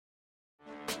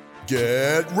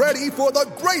Get ready for the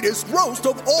greatest roast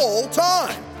of all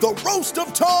time, the Roast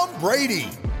of Tom Brady,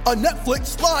 a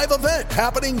Netflix live event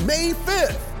happening May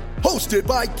 5th. Hosted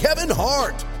by Kevin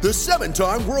Hart, the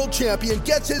 7-time world champion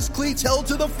gets his cleats held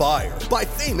to the fire by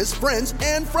famous friends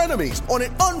and frenemies on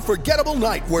an unforgettable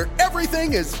night where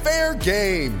everything is fair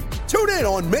game. Tune in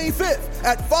on May 5th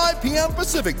at 5 p.m.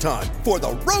 Pacific time for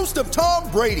the Roast of Tom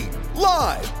Brady,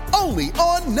 live only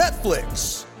on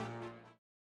Netflix.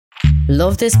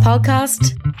 Love this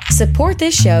podcast? Support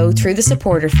this show through the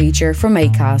supporter feature from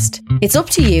Acast. It's up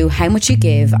to you how much you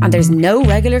give, and there's no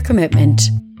regular commitment.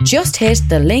 Just hit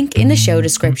the link in the show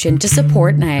description to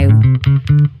support now.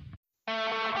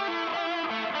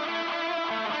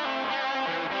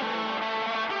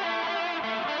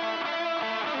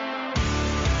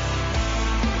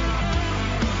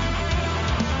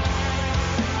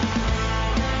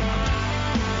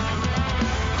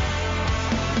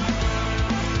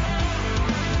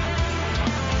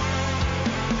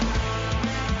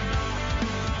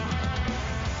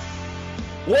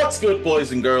 What's good,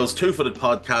 boys and girls? Two-Footed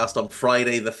Podcast on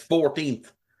Friday, the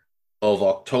 14th of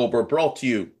October, brought to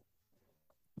you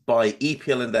by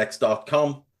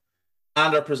EPLindex.com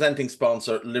and our presenting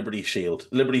sponsor, Liberty Shield.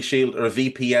 Liberty Shield are a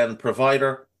VPN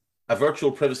provider. A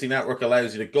virtual privacy network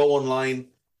allows you to go online,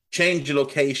 change your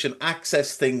location,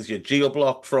 access things you're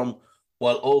geo-blocked from,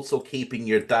 while also keeping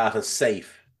your data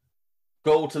safe.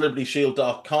 Go to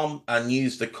libertyshield.com and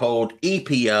use the code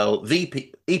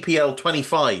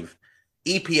EPL25.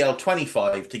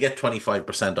 EPL25 to get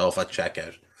 25% off at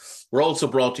checkout. We're also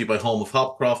brought to you by Home of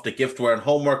Hopcroft, a giftware and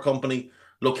homeware company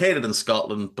located in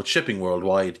Scotland but shipping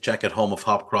worldwide. Check out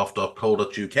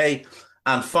homeofhopcroft.co.uk.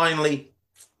 And finally,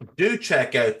 do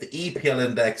check out the EPL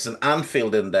Index and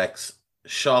Anfield Index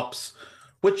shops,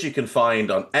 which you can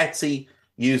find on Etsy.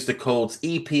 Use the codes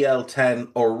EPL10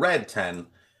 or RED10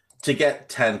 to get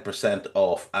 10%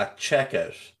 off at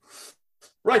checkout.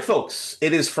 Right, folks,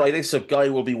 it is Friday, so Guy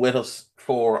will be with us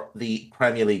for the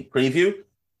Premier League preview.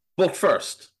 But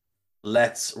first,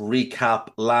 let's recap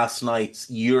last night's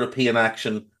European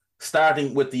action,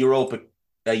 starting with the Europa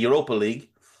League.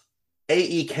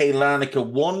 AEK Larnaca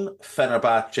 1,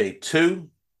 Fenerbahce 2.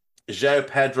 João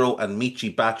Pedro and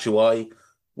Michy Batshuayi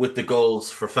with the goals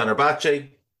for Fenerbahce.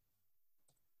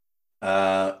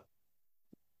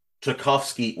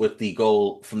 Tarkowski with the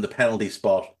goal from the penalty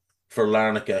spot for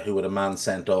Larnaca, who had a man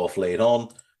sent off late on.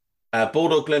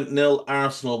 Bodo Glimt 0,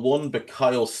 Arsenal 1,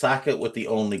 Bukayo Saka with the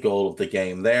only goal of the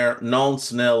game there. Nantes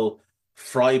 0,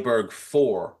 Freiburg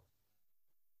 4.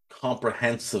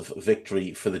 Comprehensive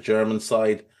victory for the German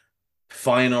side.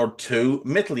 Feyenoord 2,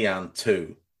 Midtjylland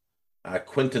 2.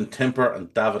 Quinten Timber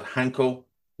and David Hanko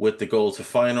with the goals for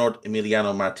Feyenoord.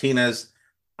 Emiliano Martinez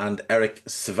and Eric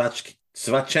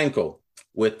Svachenko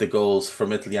with the goals for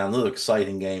Midtjylland. Another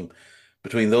exciting game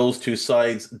between those two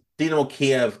sides. Dynamo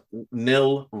Kiev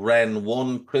 0, Rennes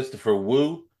 1, Christopher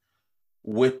Wu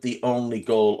with the only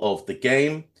goal of the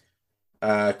game.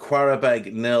 Qarabag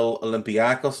 0,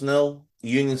 Olympiacos 0,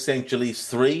 Union Saint-Gilloise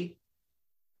 3,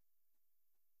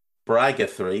 Braga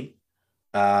 3,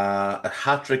 a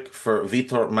hat-trick for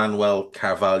Vitor Manuel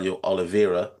Carvalho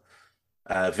Oliveira,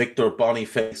 Victor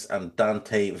Boniface and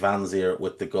Dante Vanzier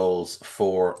with the goals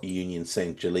for Union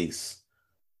Saint-Gilloise.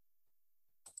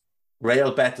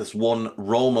 Real Betis 1,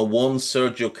 Roma 1.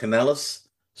 Sergio Canellas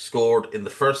scored in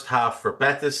the first half for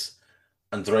Betis.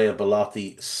 Andrea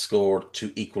Bellotti scored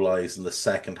to equalise in the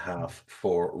second half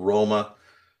for Roma.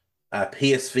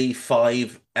 PSV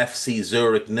 5, FC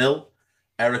Zurich 0.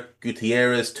 Eric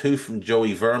Gutierrez 2 from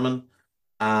Joey Verman.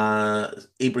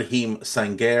 Ibrahim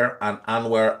Sanger and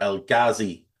Anwar El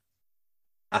Ghazi,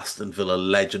 Aston Villa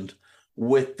legend,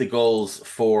 with the goals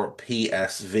for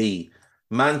PSV.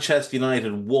 Manchester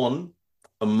United 1,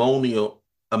 Ammonia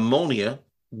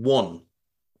 1.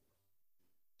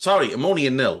 Sorry, Ammonia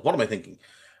 0. What am I thinking?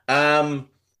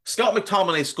 Scott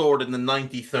McTominay scored in the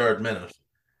 93rd minute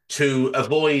to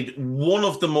avoid one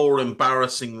of the more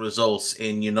embarrassing results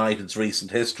in United's recent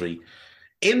history.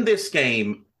 In this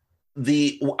game,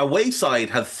 the away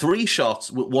side had 3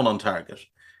 shots with 1 on target.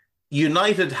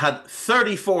 United had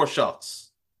 34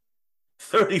 shots.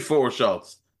 34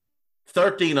 shots.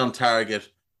 13 on target.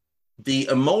 The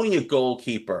Ammonia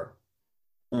goalkeeper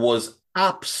was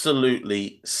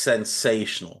absolutely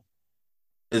sensational.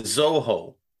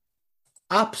 Ezoho.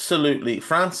 Absolutely.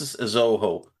 Francis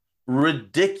Ezoho.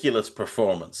 Ridiculous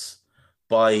performance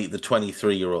by the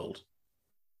 23-year-old.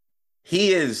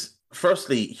 He is,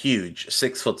 firstly, huge,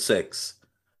 6'6",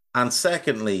 and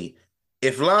secondly,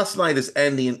 if last night is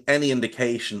any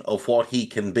indication of what he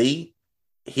can be,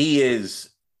 he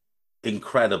is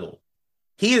incredible.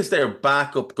 He is their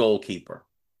backup goalkeeper.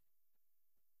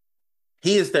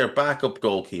 He is their backup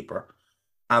goalkeeper.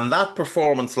 And that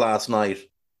performance last night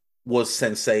was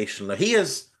sensational. Now, he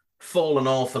has fallen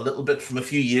off a little bit from a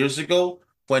few years ago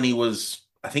when he was,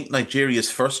 I think,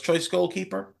 Nigeria's first choice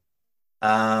goalkeeper.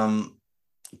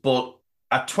 But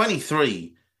at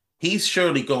 23, he's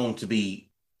surely going to be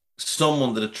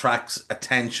someone that attracts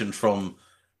attention from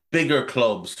bigger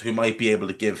clubs who might be able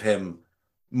to give him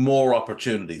more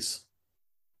opportunities.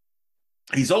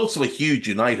 He's also a huge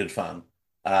United fan.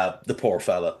 The poor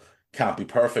fella can't be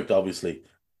perfect, obviously.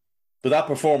 But that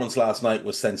performance last night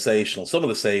was sensational. Some of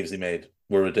the saves he made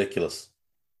were ridiculous.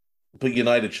 But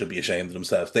United should be ashamed of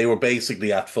themselves. They were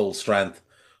basically at full strength,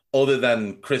 other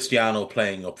than Cristiano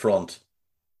playing up front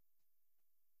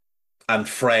and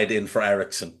Fred in for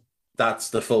Eriksen. That's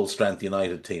the full strength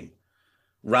United team.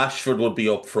 Rashford would be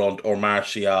up front, or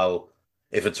Martial.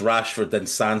 If it's Rashford, then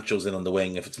Sancho's in on the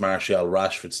wing. If it's Martial,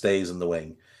 Rashford stays in the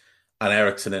wing. And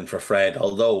Eriksen in for Fred,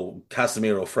 although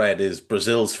Casemiro Fred is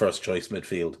Brazil's first choice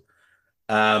midfield.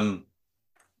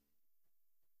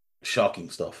 Shocking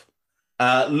stuff.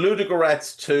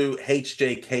 Ludogorets 2,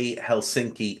 HJK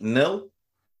Helsinki 0.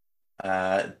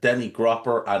 Denny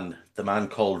Gropper and the man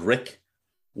called Rick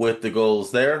with the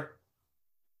goals there.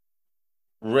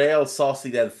 Real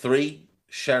Sociedad 3,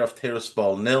 Sheriff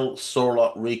Tiraspol 0,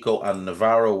 Sorlot, Rico and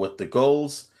Navarro with the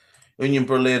goals. Union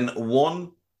Berlin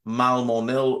 1, Malmo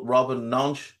 0, Robin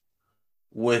Nonch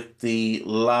with the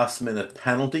last minute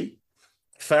penalty.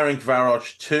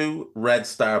 Ferencváros 2, Red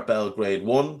Star Belgrade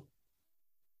 1.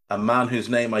 A man whose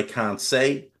name I can't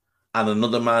say, and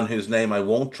another man whose name I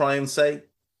won't try and say,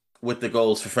 with the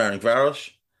goals for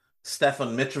Ferencváros.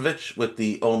 Stefan Mitrovic with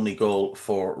the only goal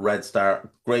for Red Star.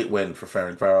 Great win for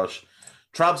Ferencváros.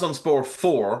 Trabzonspor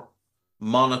 4,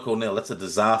 Monaco 0. That's a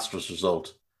disastrous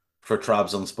result for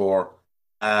Trabzonspor.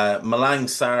 Malang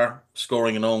Sarr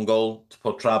scoring an own goal to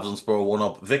put Trabzonspor 1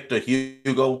 up. Vitor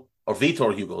Hugo,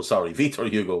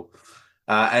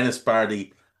 Enis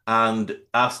Bardi, and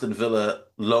Aston Villa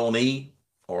loanee,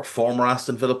 or former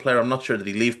Aston Villa player, I'm not sure, did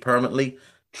he leave permanently?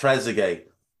 Trezeguet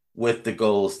with the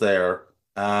goals there.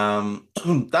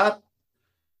 That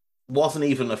wasn't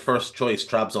even a first choice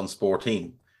Trabzonspor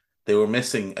team. They were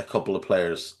missing a couple of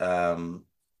players.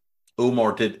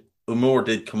 Umar did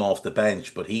come off the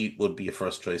bench, but he would be a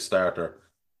first choice starter.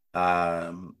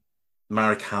 Marek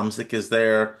Hamsik is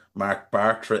there. Mark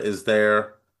Bartra is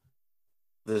there.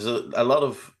 There's a lot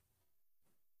of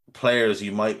players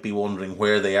you might be wondering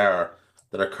where they are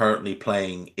that are currently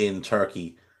playing in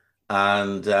Turkey.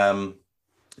 And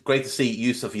great to see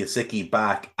Yusuf Yassiki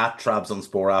back at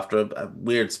Trabzonspor after a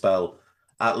weird spell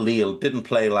at Lille. Didn't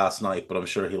play last night, but I'm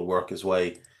sure he'll work his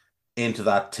way into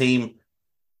that team.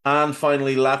 And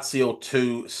finally, Lazio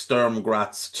 2, Sturm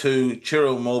Graz 2,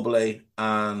 Ciro Immobile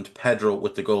and Pedro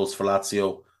with the goals for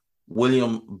Lazio.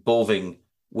 William Boving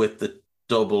with the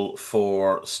double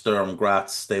for Sturm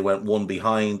Graz. They went 1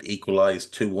 behind,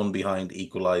 equalised, 2-1 behind,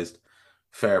 equalised.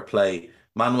 Fair play.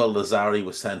 Manuel Lazzari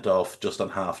was sent off just on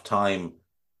half-time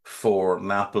for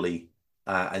Napoli,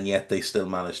 and yet they still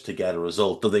managed to get a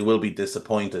result, though they will be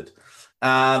disappointed.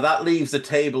 That leaves the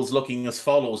tables looking as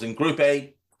follows. In Group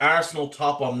A, Arsenal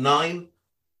top on 9.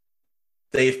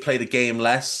 They've played a game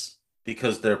less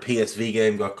because their PSV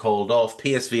game got called off.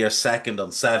 PSV are second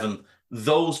on 7.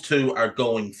 Those two are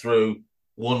going through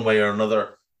one way or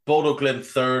another. Bodo Glimt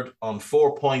third on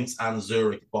 4 points and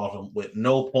Zurich bottom with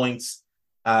no points.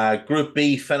 Group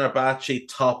B, Fenerbahce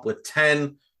top with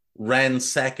 10. Rennes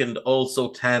second, also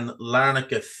 10.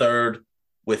 Larnaca third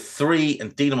with 3.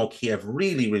 And Dinamo Kiev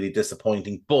really, really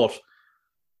disappointing, but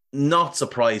not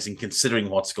surprising considering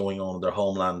what's going on in their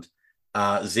homeland.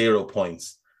 0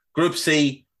 points. Group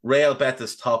C, Real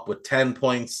Betis top with 10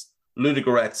 points.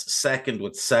 Ludogorets second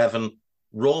with 7.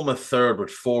 Roma third with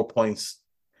 4 points.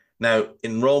 Now,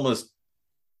 in Roma's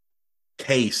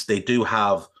case, they do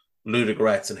have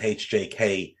Ludogorets and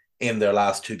HJK in their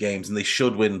last 2 games, and they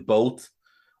should win both.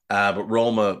 But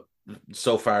Roma,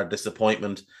 so far,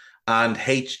 disappointment. And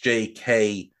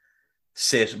HJK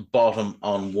sit bottom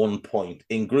on 1 point.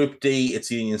 In Group D,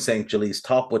 it's Union St. Gilles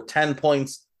top with 10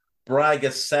 points.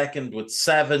 Braga second with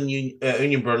 7.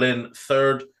 Union Berlin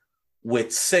third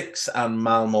with 6. And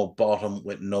Malmo bottom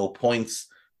with no points.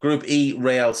 Group E,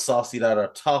 Real Sociedad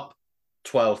are top,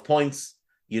 12 points.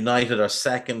 United are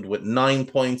second with 9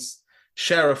 points.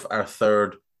 Sheriff are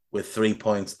third with 3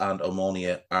 points. And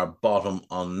Omonia are bottom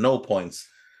on no points.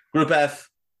 Group F,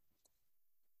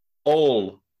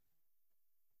 all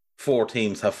 4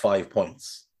 teams have 5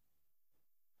 points.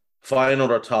 Feyenoord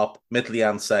are top,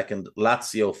 Midtjylland second,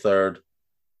 Lazio third,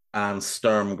 and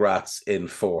Sturm Graz in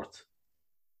 4th.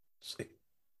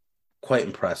 Quite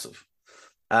impressive.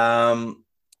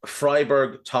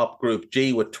 Freiburg top Group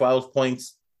G with 12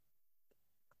 points.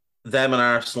 Them and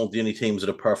Arsenal, the only teams with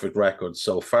a perfect record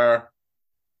so far.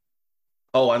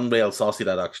 Oh, and Real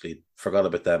Sociedad, actually. Forgot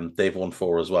about them. They've won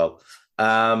 4 as well.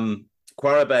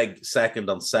 Qarabag second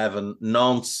on 7.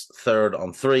 Nantes third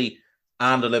on 3.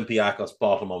 And Olympiacos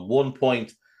bottom on 1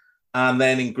 point. And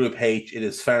then in Group H, it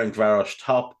is Ferencváros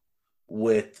top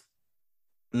with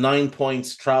 9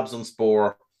 points.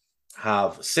 Trabzonspor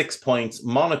have 6 points.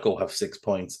 Monaco have 6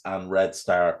 points. And Red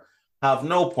Star have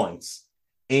no points.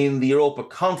 In the Europa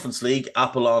Conference League,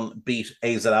 Apollon beat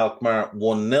AZ Alkmaar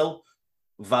 1-0.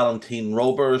 Valentin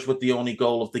Roberge with the only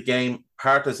goal of the game.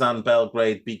 Partizan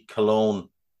Belgrade beat Cologne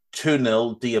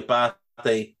 2-0.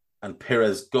 Diabate and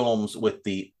Perez Gomes with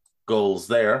the goals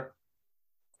there.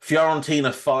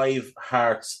 Fiorentina 5,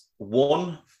 Hearts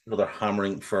 1. Another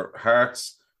hammering for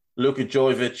Hearts. Luka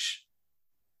Jovic,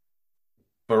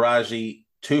 Baragi,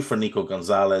 2 for Nico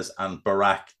Gonzalez, and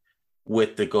Barak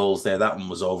with the goals there. That one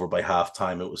was over by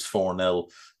half-time. It was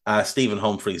 4-0. Stephen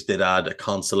Humphreys did add a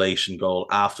consolation goal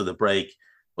after the break,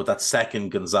 but that second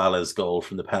Gonzalez goal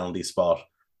from the penalty spot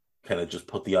kind of just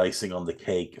put the icing on the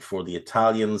cake for the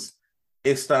Italians.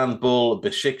 Istanbul,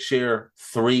 Besiktas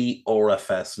 3,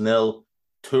 ORFS 0.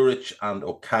 Turic and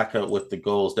Okaka with the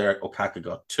goals there. Okaka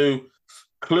got 2.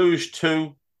 Cluj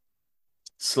 2.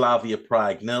 Slavia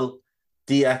Prague 0.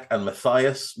 Diak and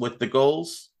Matthias with the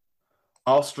goals.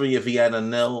 Austria Vienna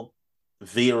 0.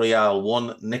 Villarreal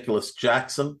 1. Nicholas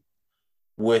Jackson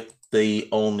with the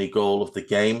only goal of the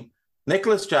game.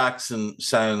 Nicholas Jackson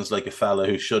sounds like a fella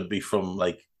who should be from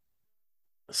like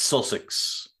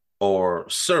Sussex or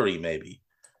Surrey maybe.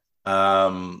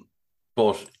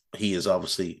 But he is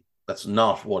obviously, that's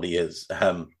not what he is.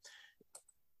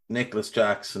 Nicholas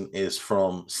Jackson is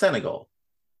from Senegal.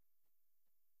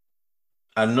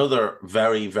 Another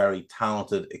very, very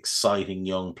talented, exciting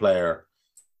young player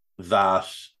that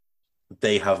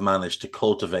they have managed to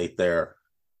cultivate there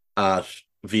at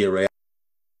Villarreal.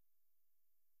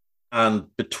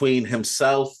 And between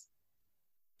himself,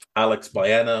 Alex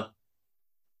Baena,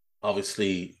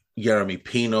 obviously Jeremy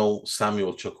Pino,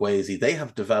 Samuel Chukwueze, they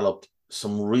have developed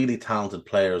some really talented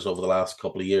players over the last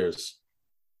couple of years.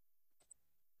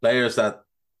 Players that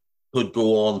could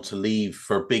go on to leave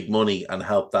for big money and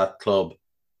help that club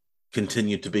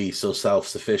continue to be so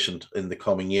self-sufficient in the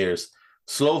coming years.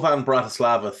 Slovan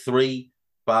Bratislava 3,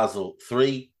 Basel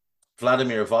 3.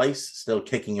 Vladimir Weiss still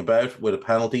kicking about with a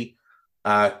penalty.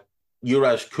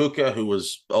 Juraj Kuka, who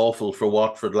was awful for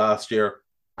Watford last year,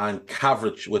 and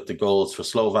Kavric with the goals for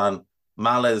Slovan.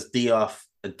 Malez Diouf,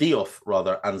 and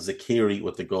Zakiri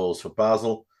with the goals for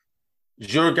Basel.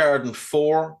 Djurgården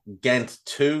 4, Ghent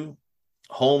 2.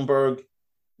 Holmberg,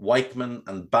 Weichmann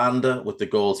and Banda with the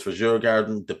goals for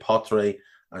Djurgården. De Potre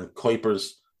and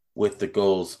Kuipers with the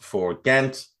goals for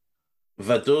Ghent.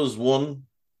 Vaduz 1,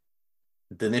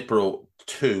 Dnipro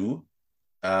 2.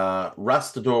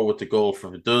 Rastador with the goal for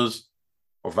Vaduz.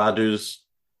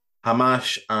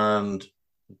 Hamash and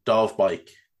Dovbik.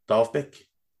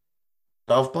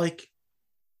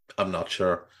 I'm not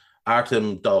sure.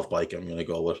 Artem Dovbik, I'm going to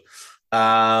go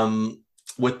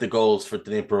with the goals for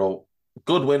Dnipro.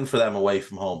 Good win for them away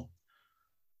from home.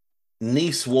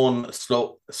 Nice 1,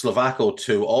 Slovako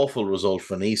 2. Awful result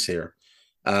for Nice here.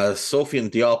 Sofian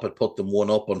Diop had put them 1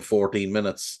 up on 14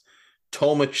 minutes.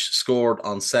 Tomic scored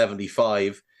on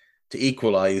 75 to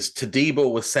equalise.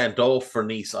 Todibo was sent off for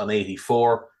Nice on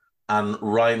 84, and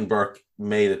Reinberg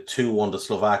made it 2-1 to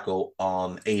Slovako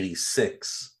on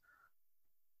 86.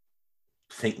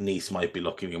 I think Nice might be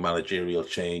looking at a managerial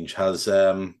change. Has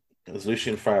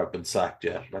Lucien Favre been sacked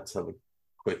yet? Let's have a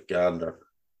quick gander.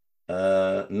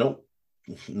 No,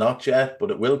 not yet,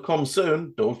 but it will come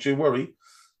soon. Don't you worry.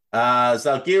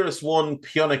 Zalgiris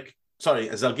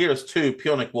 2,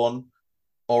 Punic 1.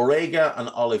 Orega and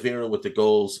Oliveira with the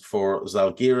goals for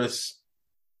Zalgiris.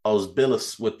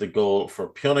 Osbilis with the goal for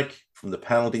Punic from the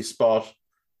penalty spot.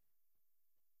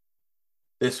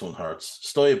 This one hurts.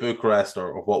 Stoya Bucharest,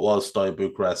 or what was Stoya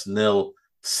Bucharest, 0.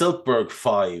 Silkeborg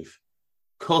 5.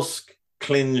 Kusk,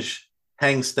 Klinge,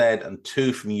 Hengsted, and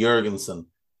 2 from Jurgensen,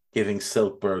 giving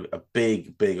Silkeborg a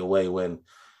big, big away win.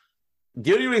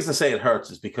 The only reason I say it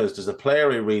hurts is because there's a player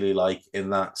I really like in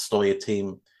that Stoya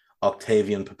team,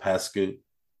 Octavian Popescu,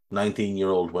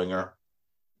 19-year-old winger.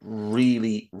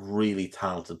 Really, really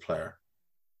talented player.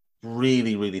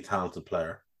 Really, really talented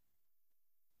player.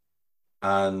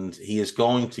 And he is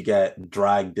going to get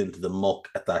dragged into the muck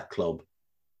at that club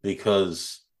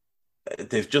because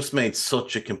they've just made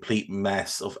such a complete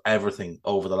mess of everything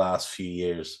over the last few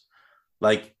years.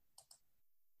 Like,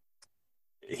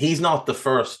 he's not the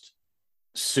first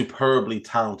superbly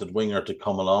talented winger to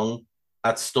come along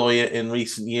at Stoya in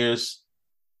recent years.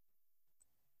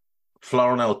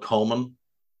 Florinel Coleman,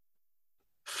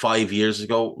 5 years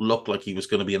ago, looked like he was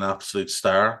going to be an absolute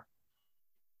star.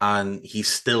 And he's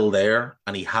still there,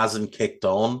 and he hasn't kicked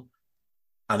on.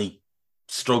 And he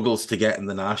struggles to get in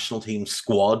the national team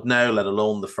squad now, let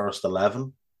alone the first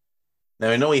 11. Now,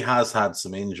 I know he has had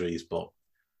some injuries, but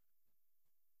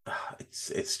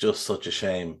it's just such a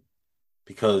shame.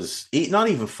 Because not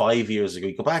even 5 years ago,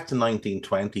 you go back to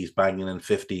 1920s, banging in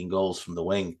 15 goals from the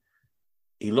wing.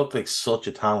 He looked like such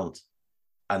a talent.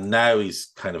 And now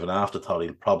he's kind of an afterthought.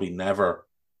 He'll probably never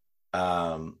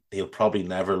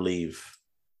leave.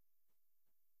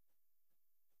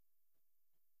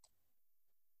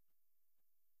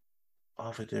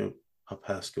 Ovidiu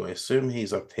Popescu. I assume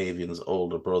he's Octavian's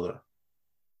older brother.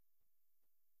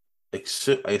 I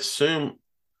assume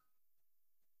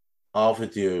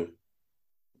Ovidiu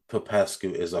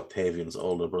Popescu is Octavian's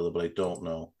older brother, but I don't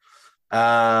know.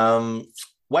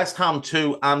 West Ham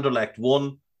 2, Anderlecht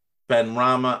 1. Ben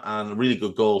Rama, and a really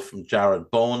good goal from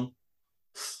Jared Bowen.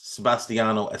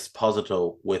 Sebastiano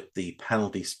Esposito with the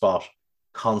penalty spot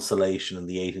consolation in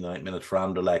the 89th minute for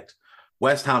Anderlecht.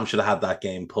 West Ham should have had that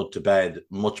game put to bed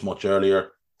much, much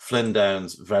earlier. Flynn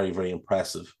Downs, very, very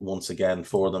impressive once again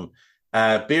for them.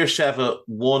 Beersheva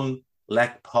 1,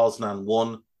 Lech Poznan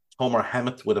 1. Tomer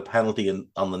Hemet with a penalty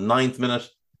on the 9th minute.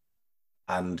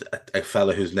 And a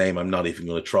fella whose name I'm not even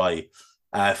going to try.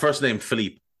 First name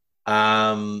Philippe.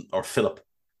 Or Philip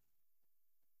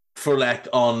for Lech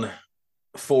on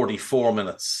 44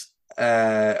 minutes.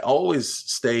 Always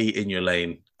stay in your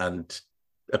lane and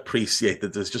appreciate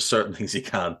that there's just certain things you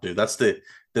can't do. That's the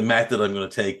method I'm going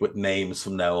to take with names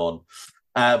from now on.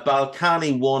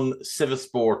 Balkany 1,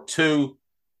 Sivasspor 2.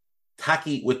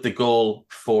 Taki with the goal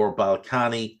for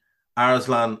Balkany.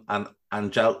 Arslan and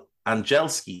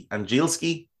Angelski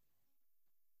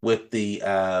with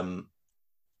the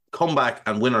comeback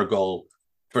and winner goal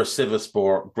for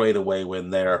Sivasspor. Great away win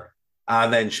there.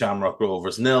 And then Shamrock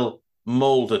Rovers 0.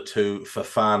 Molde 2.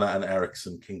 Fafana and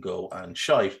Eriksson can go and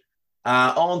shite.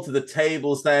 On to the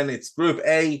tables then. It's Group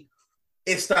A.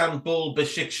 Istanbul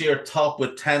Besiktas top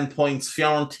with 10 points.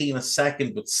 Fiorentina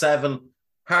second with 7.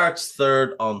 Hearts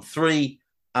third on 3.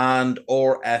 And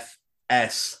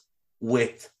RFS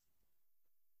with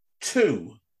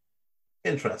 2.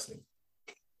 Interesting.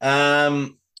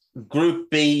 Group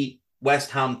B,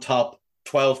 West Ham top,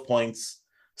 12 points.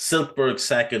 Silkeborg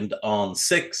second on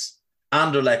 6.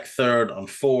 Anderlecht third on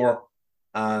 4.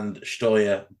 And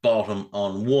Stoya bottom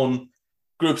on 1.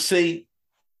 Group C,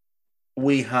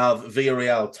 we have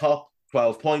Villarreal top,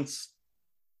 12 points.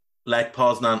 Lech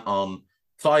Poznan on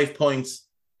 5 points.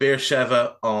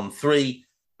 Beersheva on 3.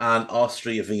 And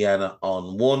Austria Vienna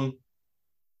on 1.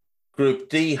 Group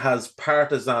D has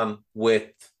Partizan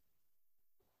with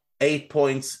 8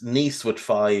 points, Nice with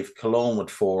 5, Cologne with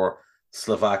 4,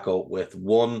 Slovako with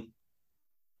 1.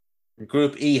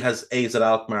 Group E has AZ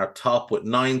Alkmaar top with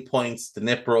 9 points,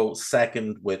 Dnipro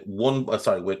second with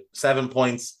 7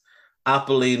 points.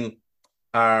 Apollin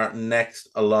are next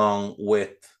along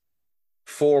with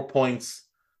 4 points,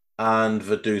 and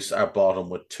Vaduz are bottom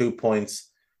with 2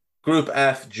 points. Group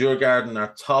F, Djurgården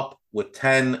are top with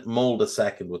 10, Molde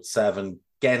second with 7,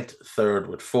 Ghent third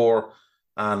with 4.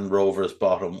 And Rovers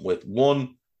bottom with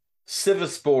 1.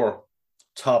 Sivasspor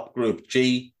top Group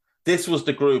G. This was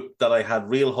the group that I had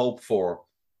real hope for,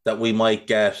 that we might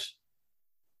get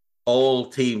all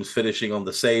teams finishing on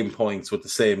the same points with the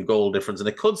same goal difference. And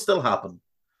it could still happen,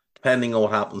 depending on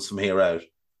what happens from here out.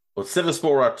 But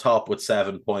Sivasspor are top with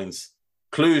 7 points.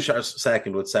 Cluj are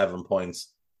second with 7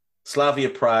 points. Slavia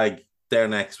Prague, they're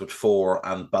next with 4.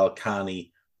 And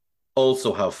Balkany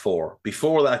also have 4.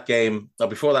 Before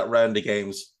that round of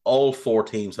games, all 4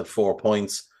 teams had 4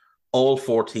 points. All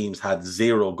 4 teams had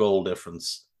 0 goal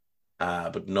difference,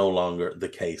 but no longer the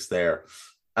case there.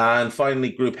 And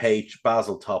finally, Group H,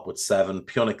 Basel top with 7,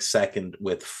 Punic second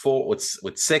with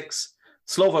 6,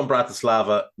 Slovan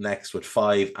Bratislava next with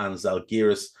 5, and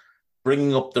Zalgiris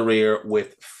bringing up the rear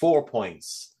with 4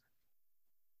 points.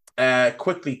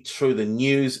 Quickly through the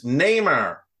news.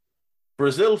 Neymar,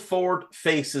 Brazil forward,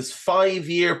 faces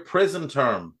 5-year prison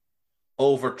term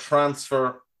over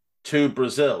transfer to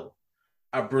Brazil.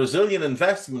 A Brazilian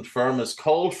investment firm has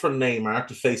called for Neymar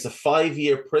to face a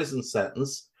 5-year prison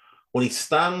sentence when he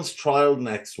stands trial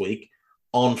next week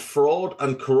on fraud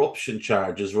and corruption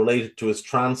charges related to his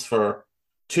transfer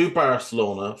to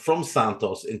Barcelona from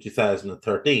Santos in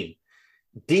 2013.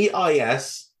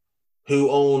 DIS,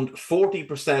 who owned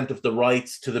 40% of the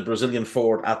rights to the Brazilian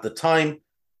forward at the time,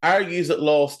 argues it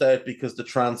lost out because the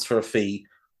transfer fee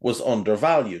was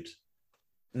undervalued.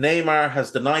 Neymar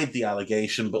has denied the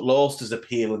allegation but lost his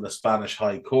appeal in the Spanish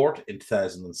High Court in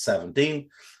 2017,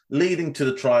 leading to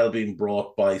the trial being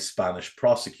brought by Spanish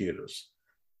prosecutors.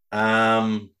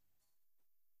 Mental.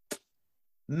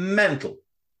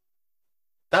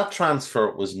 That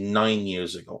transfer was 9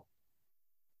 years ago.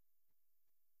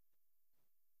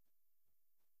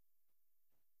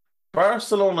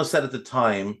 Barcelona said at the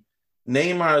time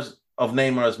Neymar's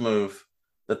move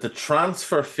that the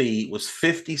transfer fee was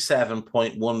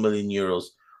 57.1 million euros,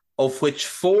 of which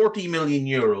 40 million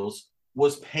euros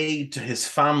was paid to his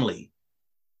family.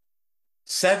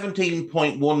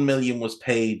 17.1 million was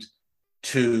paid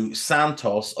to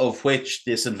Santos, of which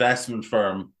this investment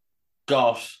firm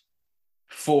got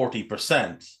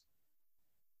 40%.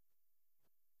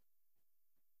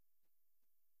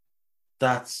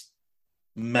 That's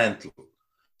mental.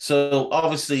 So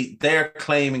obviously they're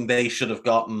claiming they should have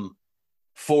gotten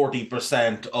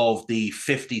 40% of the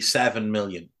 57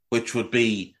 million, which would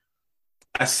be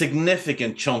a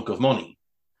significant chunk of money.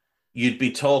 You'd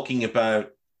be talking about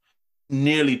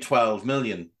nearly 12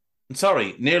 million.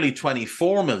 Nearly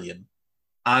 24 million.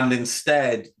 And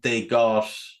instead they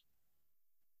got,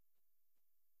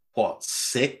 what,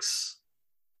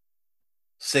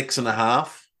 6.5?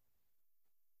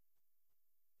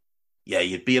 Yeah,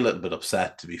 you'd be a little bit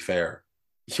upset, to be fair.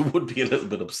 You would be a little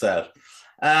bit upset.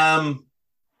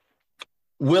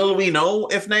 Will we know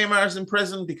if Neymar's in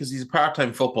prison? Because he's a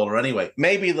part-time footballer anyway.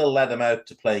 Maybe they'll let him out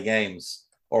to play games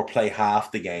or play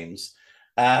half the games.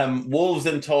 Wolves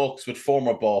in talks with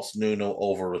former boss Nuno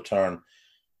over return.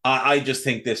 I just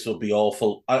think this will be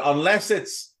awful. Unless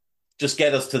it's just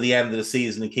get us to the end of the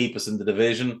season and keep us in the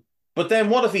division. But then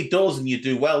what if he does and you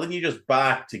do well? Then you're just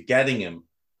back to getting him.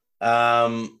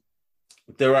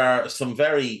 There are some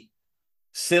very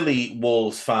silly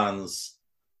Wolves fans.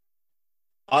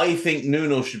 I think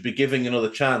Nuno should be giving another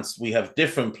chance. We have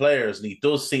different players and he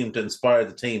does seem to inspire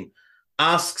the team.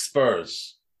 Ask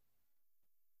Spurs.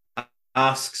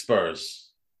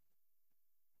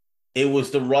 It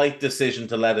was the right decision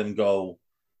to let him go.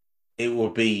 It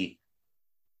would be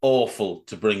awful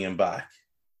to bring him back.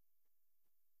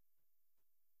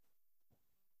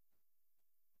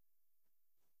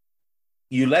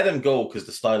 You let him go because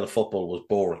the style of football was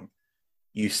boring.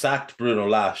 You sacked Bruno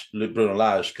Lage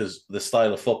because the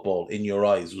style of football in your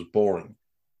eyes was boring.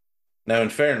 Now, in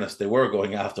fairness, they were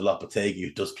going after Lopetegui,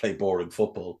 who does play boring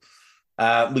football.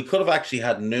 We could have actually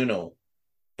had Nuno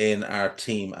in our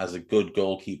team as a good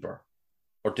goalkeeper.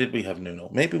 Or did we have Nuno?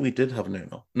 Maybe we did have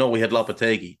Nuno. No, we had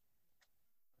Lopetegui.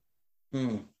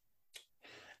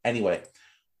 Anyway,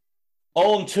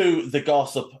 on to the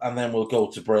gossip, and then we'll go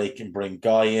to break and bring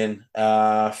Guy in.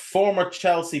 Former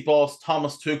Chelsea boss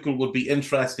Thomas Tuchel would be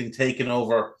interested in taking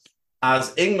over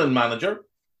as England manager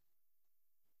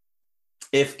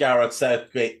if Gareth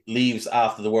Southgate leaves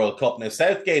after the World Cup. Now,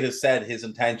 Southgate has said his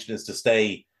intention is to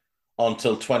stay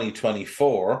until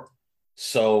 2024,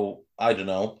 so I don't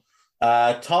know.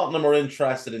 Tottenham are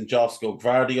interested in Josko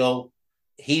Gvardiol.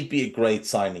 He'd be a great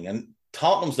signing, and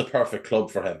Tottenham's the perfect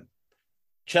club for him.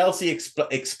 Chelsea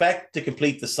expect to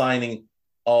complete the signing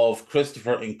of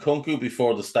Christopher Nkunku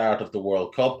before the start of the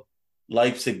World Cup.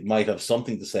 Leipzig might have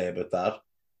something to say about that.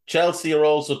 Chelsea are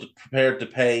also prepared to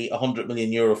pay €100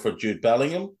 million for Jude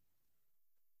Bellingham.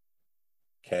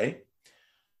 Okay.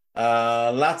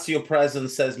 Lazio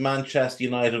president says Manchester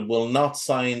United will not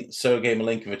sign Sergei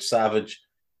Milinkovic-Savic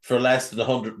for less than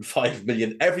 105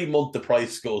 million. Every month the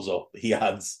price goes up, he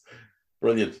adds.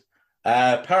 Brilliant.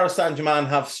 Paris Saint-Germain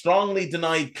have strongly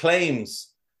denied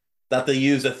claims that they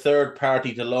use a third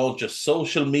party to launch a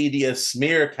social media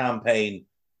smear campaign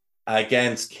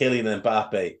against Kylian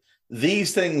Mbappe.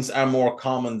 These things are more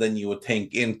common than you would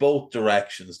think in both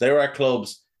directions. There are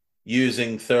clubs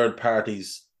using third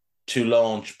parties to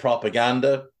launch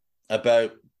propaganda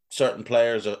about certain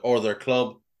players or their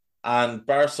club. And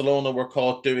Barcelona were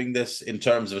caught doing this in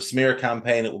terms of a smear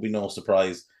campaign. It would be no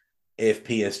surprise if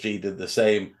PSG did the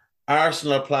same.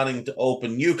 Arsenal are planning to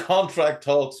open new contract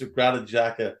talks with Granit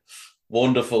Xhaka.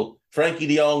 Wonderful. Frankie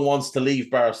de Jong wants to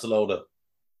leave Barcelona.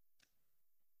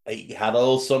 He had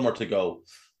all summer to go.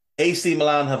 AC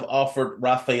Milan have offered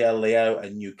Rafael Leao a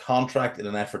new contract in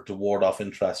an effort to ward off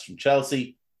interest from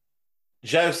Chelsea.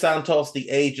 João Santos, the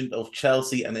agent of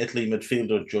Chelsea and Italy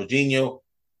midfielder Jorginho,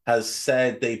 has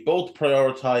said they both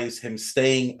prioritise him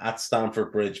staying at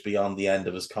Stamford Bridge beyond the end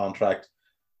of his contract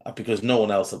because no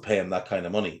one else will pay him that kind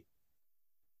of money.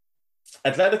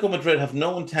 Atletico Madrid have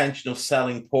no intention of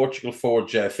selling Portugal forward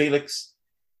João Felix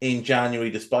in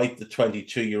January, despite the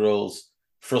 22-year-old's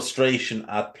frustration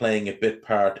at playing a bit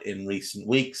part in recent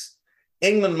weeks.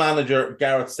 England manager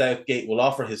Gareth Southgate will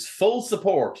offer his full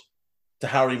support to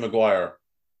Harry Maguire.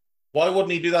 Why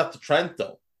wouldn't he do that to Trent,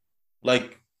 though?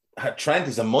 Like, Trent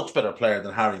is a much better player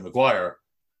than Harry Maguire,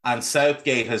 and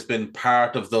Southgate has been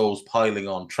part of those piling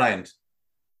on Trent.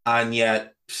 And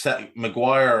yet,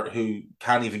 Maguire, who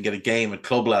can't even get a game at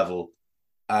club level,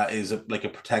 is like a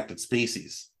protected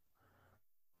species.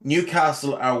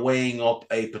 Newcastle are weighing up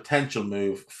a potential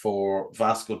move for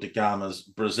Vasco da Gama's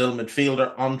Brazil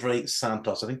midfielder, Andre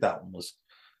Santos. I think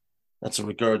that's a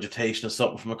regurgitation of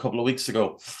something from a couple of weeks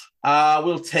ago.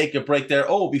 We'll take a break there.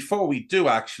 Oh, before we do,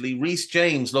 actually, Reece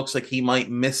James looks like he might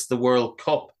miss the World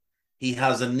Cup. He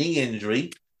has a knee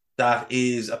injury that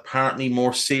is apparently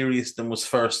more serious than was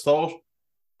first thought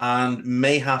and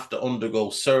may have to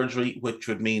undergo surgery, which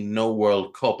would mean no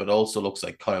World Cup. It also looks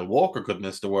like Kyle Walker could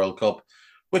miss the World Cup,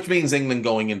 which means England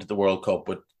going into the World Cup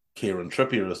with Kieran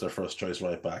Trippier as their first choice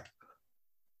right back.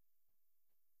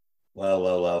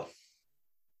 Well.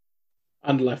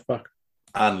 And left back.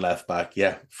 And left back,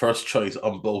 yeah. First choice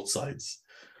on both sides.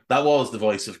 That was the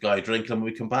voice of Guy Drinkle. And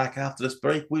when we come back after this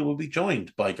break, we will be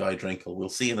joined by Guy Drinkle. We'll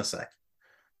see you in a sec.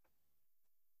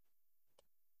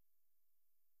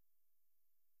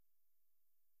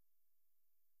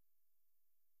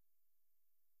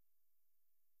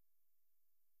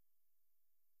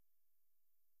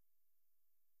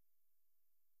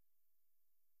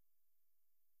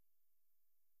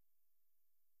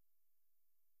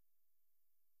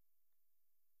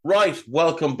 Right,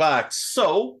 welcome back.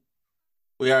 So,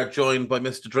 we are joined by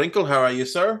Mr. Drinkle. How are you,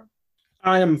 sir?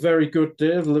 I am very good,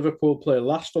 Dave. Liverpool play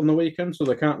last on the weekend, so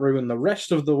they can't ruin the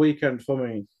rest of the weekend for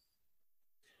me.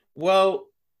 Well,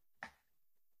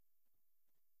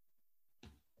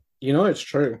 you know it's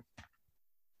true.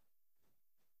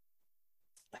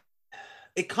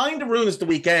 It kind of ruins the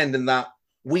weekend in that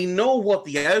we know what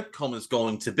the outcome is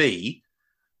going to be,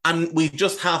 and we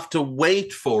just have to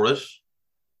wait for it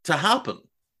to happen.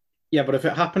 Yeah, but if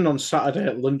it happened on Saturday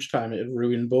at lunchtime, it'd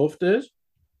ruin both days.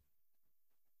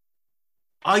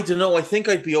 I don't know. I think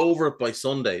I'd be over it by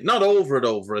Sunday. Not over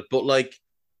it, but like,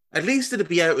 at least it'd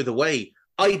be out of the way.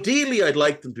 Ideally, I'd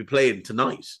like them to be playing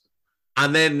tonight,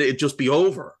 and then it'd just be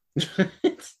over.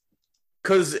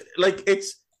 Because, like,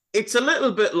 it's a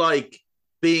little bit like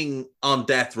being on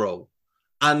death row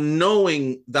and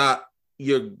knowing that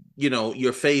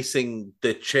you're facing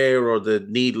the chair or the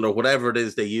needle or whatever it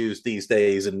is they use these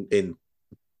days in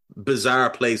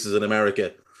bizarre places in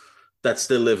America that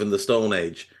still live in the Stone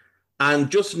Age.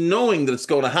 And just knowing that it's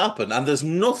going to happen and there's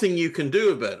nothing you can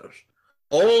do about it.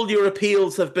 All your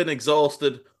appeals have been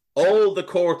exhausted. All the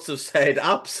courts have said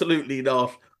absolutely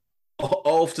not,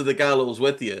 off to the gallows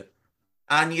with you.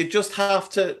 And you just have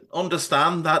to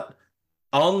understand that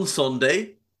on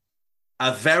Sunday,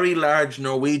 a very large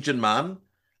Norwegian man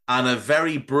and a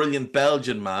very brilliant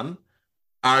Belgian man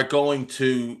are going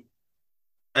to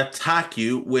attack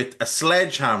you with a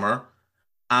sledgehammer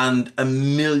and a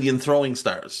million throwing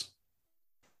stars.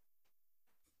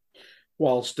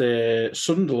 Whilst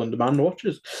Sunderland man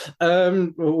watches.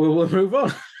 We'll move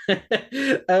on.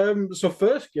 So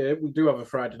first game, we do have a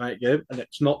Friday night game, and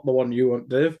it's not the one you want,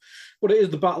 Dave, but it is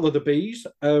the Battle of the Bees.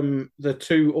 The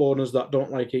two owners that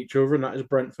don't like each other, and that is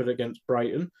Brentford against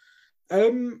Brighton.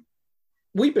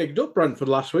 We bigged up Brentford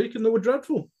last week, and they were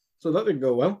dreadful, so that didn't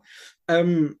go well.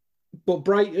 But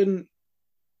Brighton,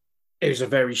 it was a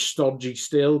very stodgy,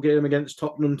 stale game against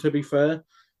Tottenham, to be fair.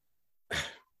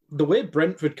 The way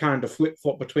Brentford kind of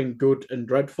flip-flop between good and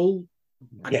dreadful,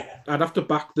 I'd have to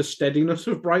back the steadiness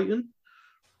of Brighton.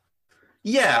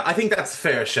 Yeah, I think that's a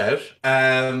fair shout.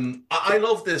 I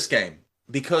love this game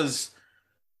because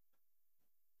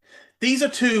these are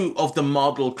two of the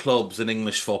model clubs in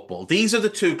English football. These are the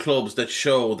two clubs that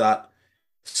show that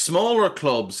smaller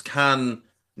clubs can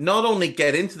not only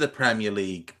get into the Premier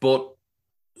League, but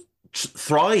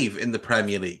thrive in the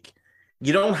Premier League.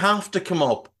 You don't have to come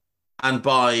up and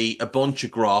buy a bunch of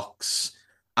groks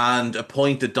and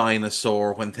appoint a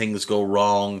dinosaur when things go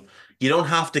wrong. You don't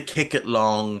have to kick it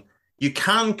long. You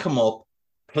can come up,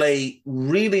 play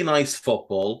really nice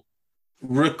football,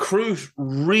 recruit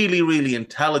really, really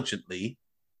intelligently.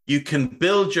 You can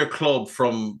build your club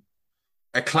from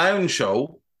a clown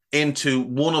show into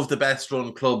one of the best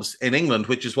run clubs in England,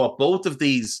 which is what both of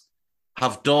these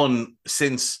have done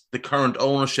since the current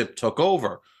ownership took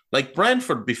over. Like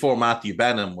Brentford before Matthew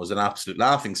Benham was an absolute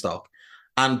laughingstock,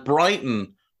 and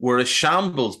Brighton were a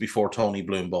shambles before Tony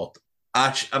Bloom bought them.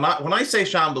 When I say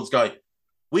shambles, Guy,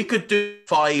 we could do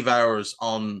 5 hours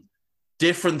on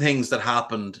different things that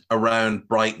happened around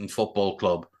Brighton Football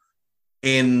Club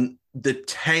in the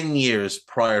 10 years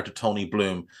prior to Tony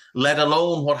Bloom, let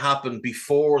alone what happened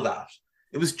before that.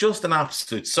 It was just an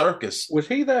absolute circus. Was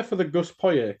he there for the Gus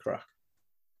Poyet crack?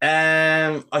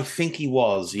 I think he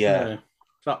was, yeah.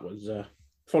 That was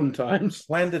fun times.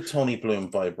 When did Tony Bloom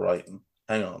buy Brighton?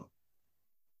 Hang on.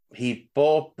 He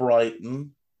bought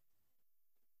Brighton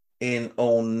in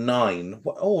 2009.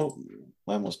 Oh,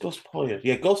 when was Gus Poyet?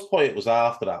 Yeah, Gus Poyet was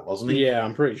after that, wasn't he? Yeah,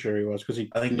 I'm pretty sure he was, because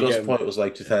I think Gus Poyet was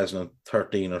like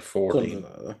 2013 or 14.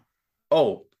 Like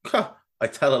oh, I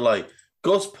tell a lie.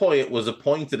 Gus Poyet was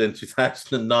appointed in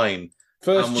 2009.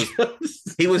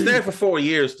 He was there for 4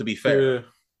 years, to be fair. Yeah,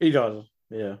 he does,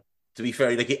 yeah. To be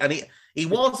fair, he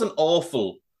wasn't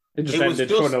awful. It just ended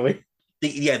funnily.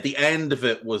 The end of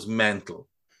it was mental.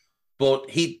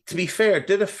 But he, to be fair,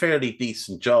 did a fairly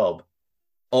decent job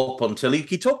up until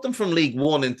he took them from League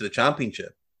One into the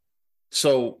Championship.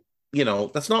 So,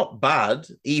 that's not bad,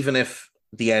 even if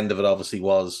the end of it obviously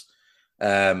was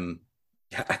a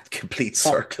complete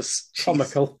circus.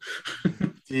 Comical.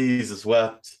 Jesus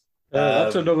wept.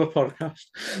 That's another podcast.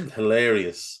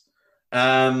 Hilarious.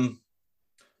 But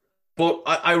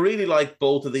I really like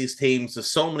both of these teams. There's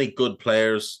so many good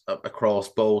players across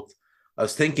both. I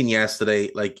was thinking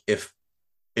yesterday, like if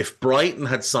Brighton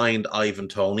had signed Ivan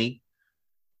Toney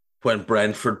when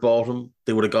Brentford bought him,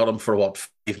 they would have got him for what,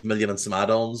 5 million and some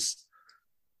add-ons,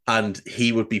 and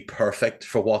he would be perfect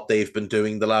for what they've been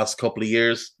doing the last couple of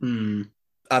years. And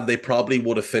they probably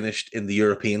would have finished in the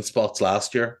European spots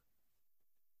last year,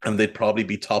 and they'd probably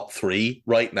be top 3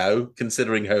 right now,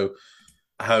 considering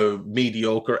how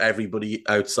mediocre everybody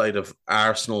outside of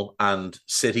Arsenal and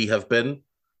City have been.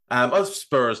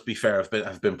 Spurs, to be fair,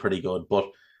 have been pretty good, but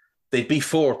they'd be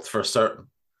 4th for certain.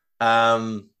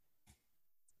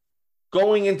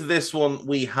 Going into this one,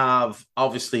 we have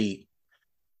obviously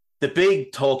the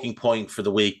big talking point for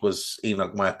the week was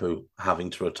Enoch Mwepu having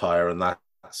to retire, and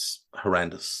that's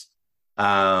horrendous.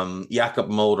 Jakob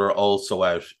Moder also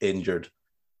out injured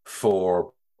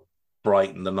for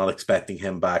Brighton. They're not expecting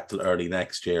him back till early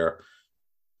next year.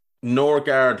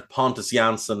 Norgard, Pontus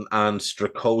Jansson, and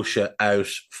Strakosha out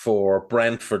for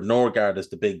Brentford. Norgard is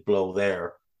the big blow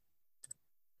there.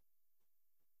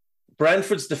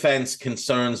 Brentford's defence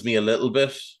concerns me a little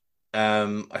bit.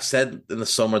 I said in the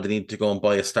summer they need to go and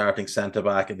buy a starting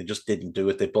centre-back, and they just didn't do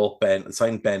it. They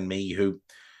signed Ben Mee, who,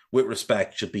 with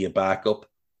respect, should be a backup.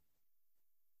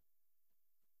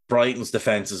 Brighton's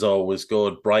defence is always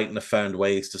good. Brighton have found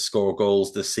ways to score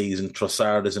goals this season.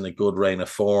 Trossard is in a good reign of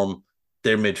form.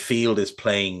 Their midfield is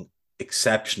playing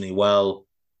exceptionally well.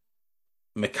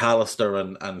 McAllister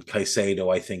and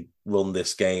Caicedo, I think, run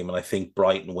this game, and I think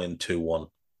Brighton win 2-1.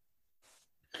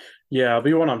 Yeah, it'll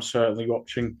be one I'm certainly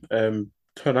watching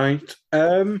tonight.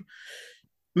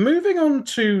 Moving on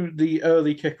to the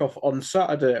early kickoff on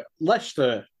Saturday,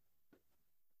 Leicester.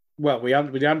 Well, we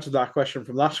answered that question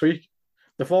from last week.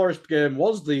 The Forest game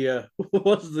was the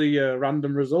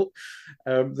random result.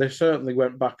 They certainly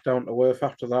went back down to earth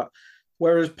after that.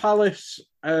 Whereas Palace,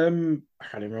 I can't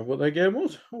even remember what their game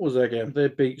was. What was their game? They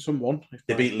beat someone.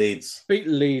 They beat Leeds. Beat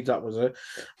Leeds, that was it.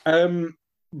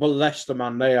 But Leicester,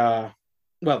 man, they're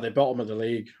bottom of the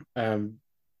league. Do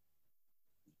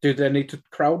they need to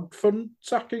crowdfund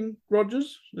sacking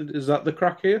Rodgers? Is that the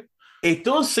crack here? It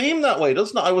does seem that way,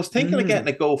 doesn't it? I was thinking of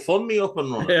getting a GoFundMe up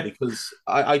and running because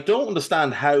I don't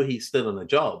understand how he's still in a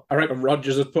job. I reckon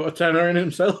Rodgers has put a tenner in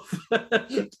himself.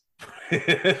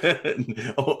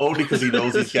 Only because he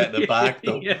knows he's getting it back,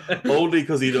 though. Yeah. Only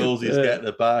because he knows he's getting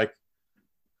it back.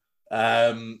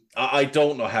 I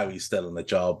don't know how he's still in the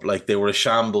job. Like, they were a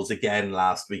shambles again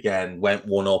last weekend, went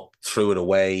one up, threw it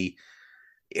away.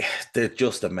 They're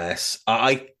just a mess.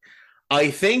 I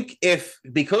think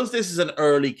because this is an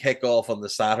early kickoff on the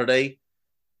Saturday,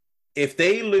 if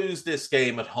they lose this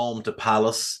game at home to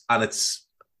Palace and it's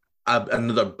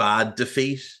another bad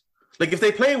defeat, like if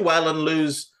they play well and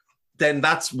lose, then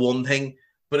that's one thing.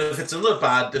 But if it's another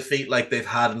bad defeat like they've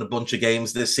had in a bunch of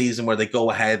games this season where they go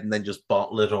ahead and then just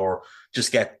bottle it or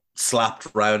just get slapped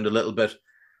around a little bit,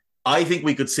 I think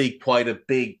we could see quite a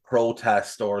big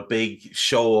protest or a big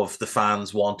show of the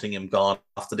fans wanting him gone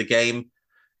after the game,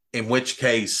 in which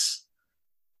case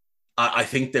I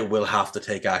think they will have to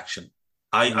take action.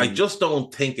 I just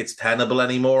don't think it's tenable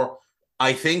anymore.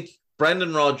 I think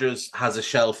Brendan Rodgers has a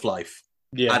shelf life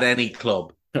at any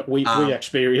club. We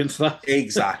experienced that.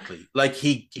 Exactly. Like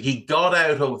he got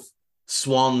out of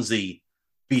Swansea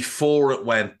before it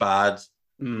went bad.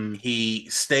 He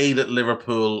stayed at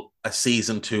Liverpool a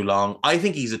season too long. I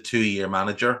think he's a 2-year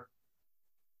manager,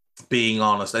 being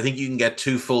honest. I think you can get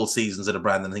 2 full seasons at a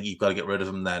brand, and I think you've got to get rid of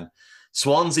him then.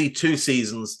 Swansea, 2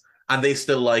 seasons, and they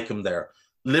still like him there.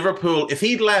 Liverpool, if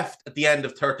he'd left at the end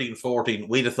of 13-14,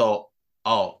 we'd have thought,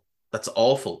 oh, that's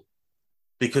awful.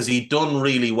 because he'd done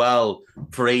really well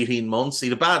for 18 months.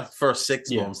 He'd a bad first 6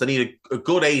 months, then he had a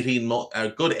good 18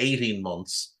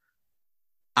 months,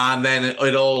 and then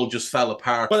it all just fell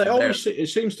apart. Well, it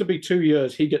seems to be 2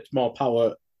 years. He gets more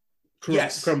power.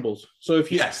 Crumbles. So if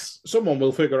someone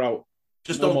will figure out.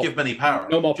 Just don't give him any power.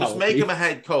 No more power. Just make him a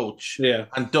head coach,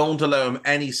 and don't allow him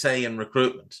any say in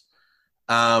recruitment.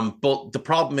 But the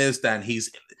problem is, then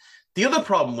the other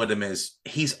problem with him is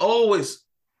he's always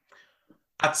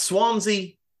at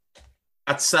Swansea,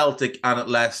 at Celtic, and at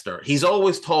Leicester. He's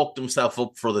always talked himself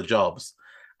up for the jobs,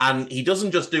 and he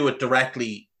doesn't just do it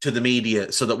directly to the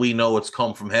media so that we know it's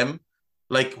come from him.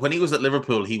 Like when he was at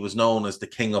Liverpool, he was known as the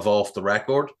king of off the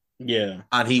record. Yeah,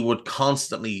 and he would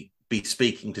constantly be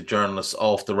speaking to journalists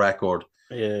off the record,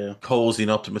 cozying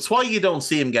up to him. It's why you don't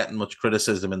see him getting much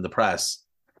criticism in the press.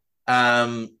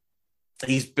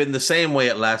 He's been the same way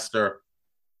at Leicester,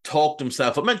 talked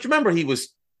himself up. Do you remember he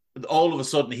was, all of a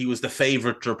sudden, he was the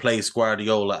favourite to replace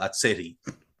Guardiola at City?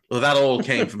 Well, that all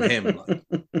came from him.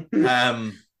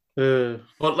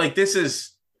 But like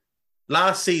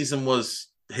last season was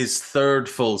his third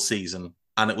full season,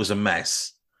 and it was a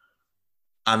mess.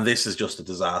 And this is just a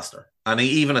disaster. And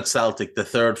even at Celtic, the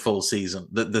third full season,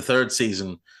 the third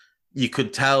season, you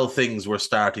could tell things were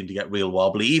starting to get real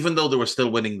wobbly. Even though they were still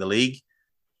winning the league,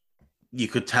 you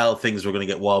could tell things were going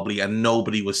to get wobbly, and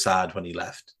nobody was sad when he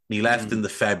left. He left in the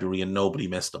February, and nobody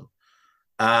missed him.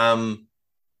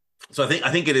 So I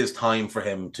think it is time for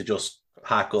him to just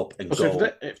pack up and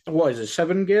go. What is it,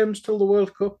 7 games till the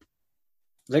World Cup?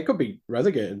 They could be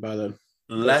relegated by then.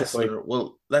 Leicester,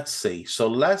 well, let's see. So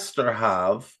Leicester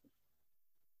have,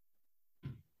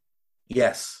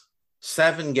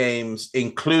 7 games,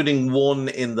 including 1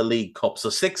 in the League Cup. So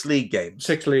 6 league games.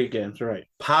 6 league games, right.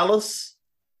 Palace,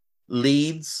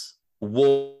 Leeds,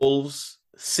 Wolves,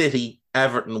 City,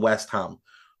 Everton, West Ham.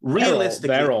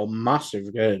 Realistically, they're all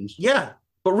massive games. Yeah,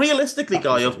 but realistically,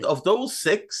 Guy, of those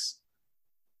 6,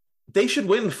 they should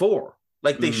win 4.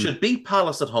 Like, they should beat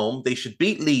Palace at home. They should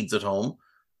beat Leeds at home.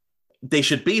 They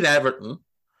should beat Everton.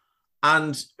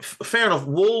 And fair enough,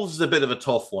 Wolves is a bit of a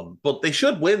tough one, but they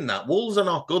should win that. Wolves are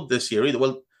not good this year either.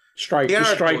 Well,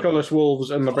 strikerless Wolves,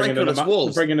 and they're bringing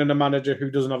in a manager who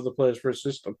doesn't have the players for his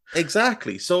system.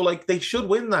 Exactly. So, like, they should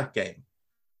win that game.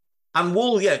 And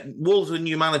Wolves are a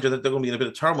new manager, that they're going to be in a bit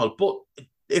of turmoil. But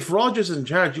if Rodgers is in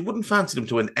charge, you wouldn't fancy them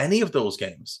to win any of those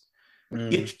games.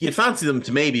 You'd fancy them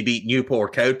to maybe beat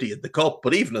Newport County in the Cup,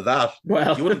 but even at that,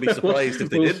 you wouldn't be surprised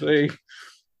if they didn't. See.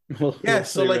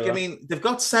 I mean, they've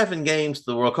got 7 games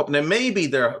to the World Cup. Now, maybe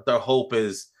their hope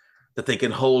is that they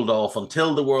can hold off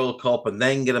until the World Cup and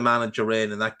then get a manager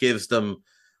in, and that gives them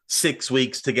 6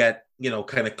 weeks to get,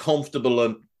 kind of comfortable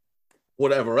and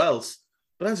whatever else.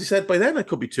 But as you said, by then it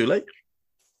could be too late.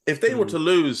 If they were to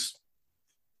lose,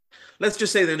 let's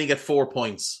just say they only get 4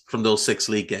 points from those 6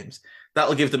 league games.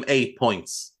 That'll give them 8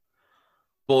 points.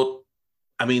 But,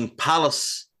 I mean,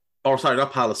 Forest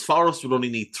would only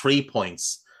need 3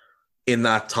 points in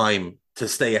that time to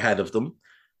stay ahead of them,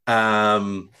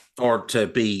 or to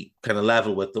be kind of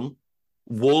level with them.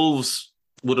 Wolves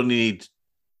would only need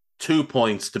 2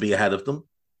 points to be ahead of them.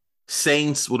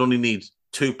 Saints would only need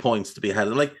 2 points to be ahead of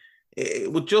them. Like, it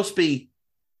would just be,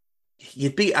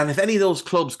 and if any of those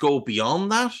clubs go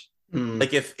beyond that,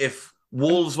 like if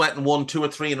Wolves went and won 2 or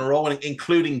 3 in a row,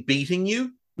 including beating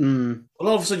you, well,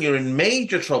 all of a sudden you're in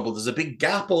major trouble. There's a big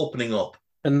gap opening up.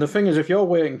 And the thing is, if you're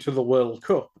waiting to the World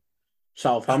Cup,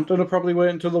 Southampton are probably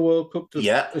waiting to the World Cup to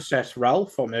assess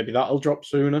Ralph, or maybe that'll drop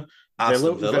sooner.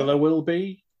 Villa will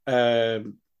be.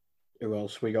 Who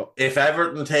else we got? If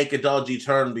Everton take a dodgy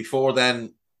turn before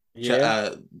then,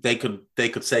 they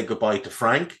could say goodbye to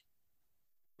Frank.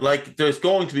 Like, there's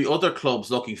going to be other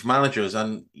clubs looking for managers,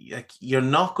 and you're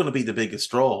not going to be the biggest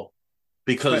draw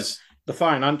because the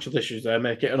financial issues there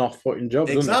make it an off-putting job.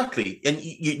 Exactly, and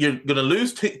you're going to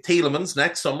lose Tielemans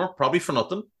next summer, probably for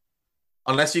nothing.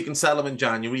 Unless you can sell him in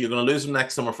January, you're going to lose him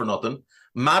next summer for nothing.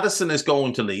 Maddison is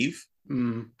going to leave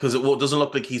because it doesn't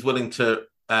look like he's willing to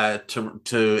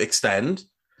extend.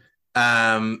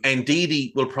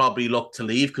 Ndidi will probably look to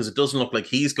leave because it doesn't look like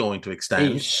he's going to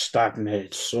extend. He's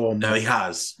stagnated so much. No, he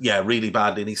has. Yeah, really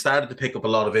badly. And he started to pick up a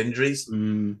lot of injuries.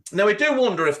 Now, I do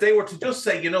wonder if they were to just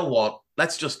say, you know what,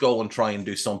 let's just go and try and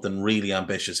do something really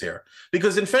ambitious here.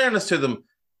 Because in fairness to them,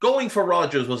 going for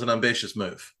Rodgers was an ambitious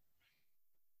move.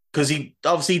 Because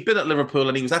he'd been at Liverpool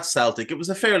and he was at Celtic. It was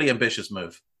a fairly ambitious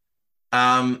move.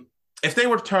 If they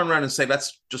were to turn around and say,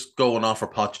 let's just go and offer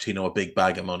Pochettino a big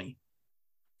bag of money,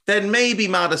 then maybe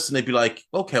Maddison would be like,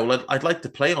 okay, well, I'd like to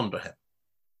play under him.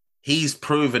 He's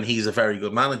proven he's a very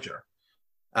good manager.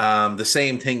 The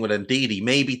same thing with Ndidi.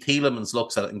 Maybe Tielemans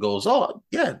looks at it and goes, oh,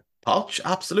 yeah, Poch,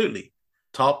 absolutely.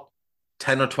 Top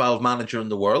 10 or 12 manager in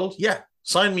the world. Yeah,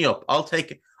 sign me up. I'll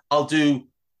take it. I'll do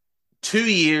 2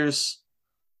 years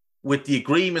with the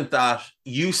agreement that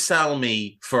you sell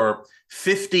me for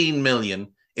 15 million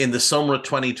in the summer of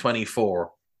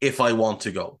 2024 if I want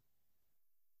to go.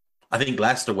 I think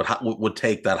Leicester would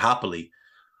take that happily.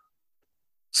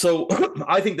 So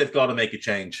I think they've got to make a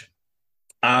change.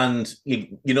 And,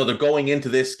 they're going into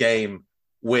this game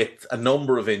with a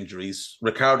number of injuries.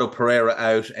 Ricardo Pereira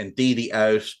out, and Ndidi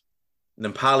out.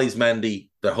 Nampali's Mendy,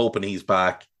 they're hoping he's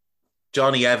back.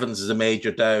 Johnny Evans is a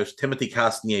major doubt. Timothy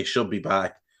Castagne should be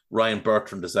back. Ryan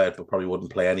Bertrand is out, but probably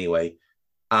wouldn't play anyway.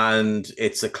 And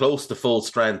it's a close to full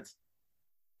strength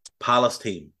Palace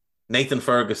team. Nathan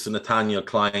Ferguson, Nathaniel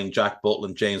Klein, Jack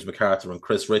Butland, James McArthur, and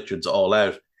Chris Richards all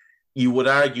out. You would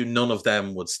argue none of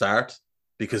them would start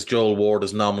because Joel Ward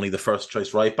is nominally the first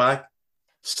choice right back.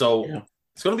 So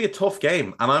It's going to be a tough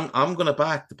game. And I'm going to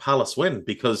back the Palace win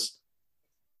because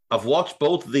I've watched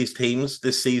both of these teams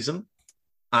this season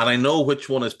and I know which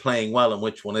one is playing well and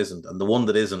which one isn't. And the one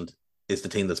that isn't is the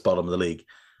team that's bottom of the league.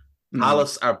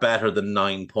 Palace are better than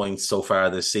 9 points so far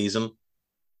this season.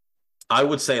 I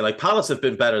would say Palace have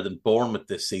been better than Bournemouth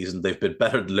this season. They've been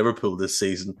better than Liverpool this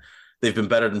season. They've been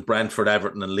better than Brentford,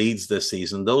 Everton, and Leeds this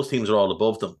season. Those teams are all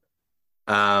above them.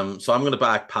 So I'm going to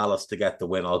back Palace to get the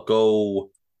win. I'll go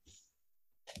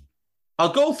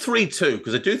 3-2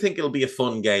 because I do think it'll be a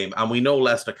fun game, and we know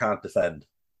Leicester can't defend.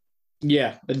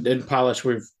 Yeah, and Palace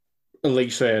with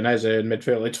Elise and Eze in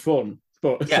midfield, it's fun,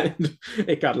 but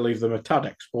it can leave them a tad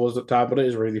exposed at times, but it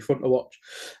is really fun to watch.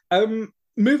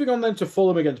 Moving on then to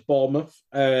Fulham against Bournemouth,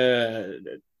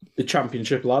 the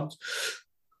Championship lads.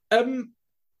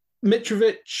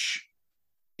 Mitrovic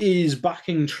is back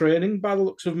in training by the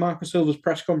looks of Marco Silva's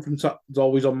press conference. That's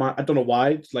always on my, I don't know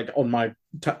why, it's on my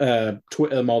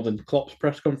Twitter more than Klopp's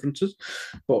press conferences,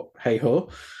 but hey ho.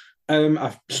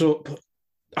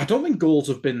 I don't think goals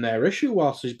have been their issue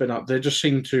whilst he's been out. They just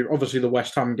seem to, obviously the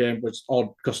West Ham game was odd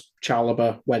because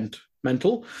Chalobah went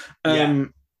mental.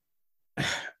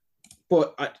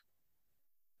 But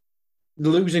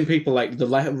losing people like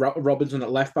Robinson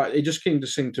at left back, it just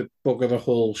seemed to bugger the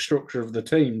whole structure of the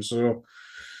team. So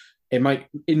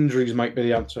injuries might be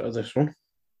the answer to this one.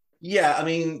 Yeah, I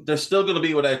mean, they're still going to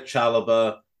be without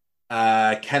Chalobah.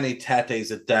 Kenny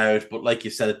Tete's a doubt, but like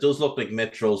you said, it does look like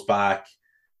Mitro's back.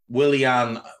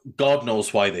 Willian, God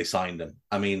knows why they signed him.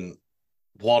 I mean,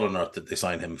 what on earth did they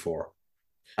sign him for?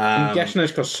 I'm guessing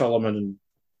it's because Solomon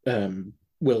and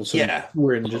Wilson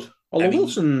were injured. Although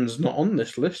Wilson's not on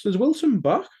this list. Is Wilson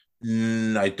back?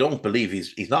 I don't believe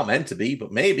he's not meant to be,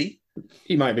 but maybe.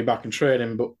 He might be back in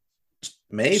training, but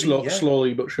maybe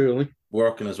slowly but surely.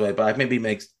 Working his way back. Maybe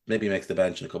makes the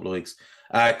bench in a couple of weeks.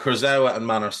 Kurzawa and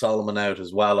Manor Solomon out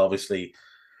as well, obviously.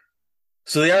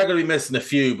 So they are going to be missing a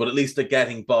few, but at least they're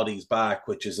getting bodies back,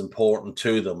 which is important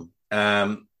to them.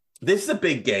 This is a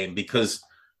big game because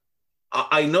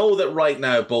I know that right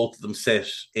now both of them sit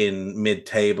in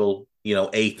mid-table,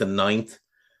 8th and 9th.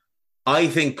 I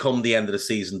think come the end of the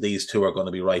season, these two are going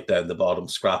to be right down the bottom,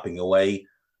 scrapping away.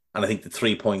 And I think the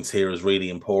 3 points here is really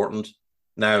important.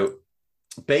 Now,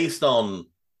 based on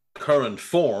current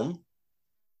form,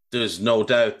 there's no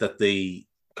doubt that the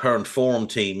current form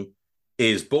team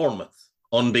is Bournemouth,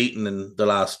 unbeaten in the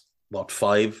last,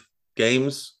 5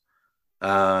 games?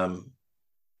 Whereas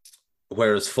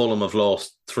Fulham have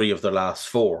lost 3 of their last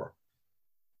 4.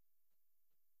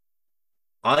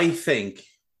 I think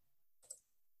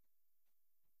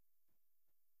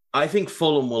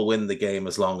Fulham will win the game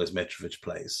as long as Mitrovic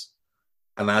plays.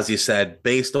 And as you said,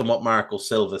 based on what Marco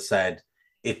Silva said,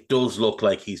 it does look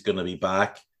like he's going to be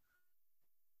back.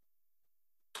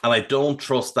 And I don't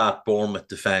trust that Bournemouth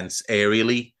defence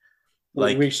aerially.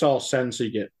 We saw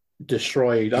Sensi get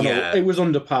destroyed. I know it was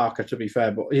under Parker, to be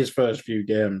fair, but his first few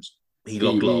games, he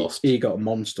looked lost. He got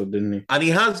monstered, didn't he? And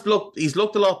he's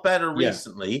looked a lot better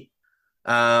recently.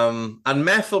 And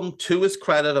Metham, to his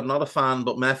credit, I'm not a fan,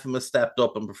 but Metham has stepped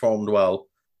up and performed well.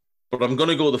 But I'm going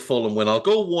to go the Fulham win. I'll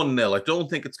go 1-0. I don't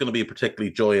think it's going to be a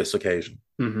particularly joyous occasion.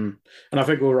 Mm-hmm. And I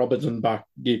think with Robinson back,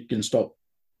 you can stop.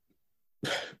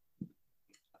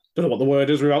 Don't know what the word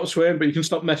is without swearing, but you can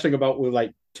stop messing about with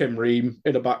Tim Ream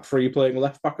in a back three playing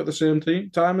left back at the same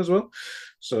time as well.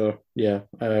 So you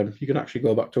can actually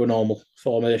go back to a normal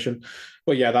formation.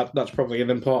 But that's probably an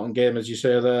important game, as you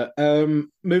say there.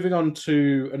 Moving on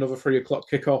to another 3:00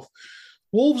 kickoff.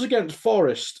 Wolves against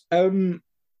Forest.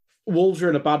 Wolves are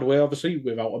in a bad way, obviously,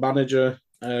 without a manager.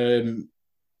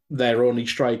 Their only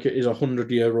striker is a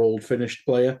 100-year-old finished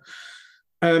player.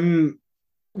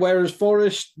 Whereas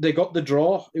Forest, they got the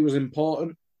draw. It was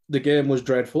important. The game was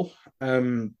dreadful.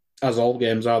 as all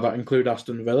games are that include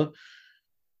Aston Villa.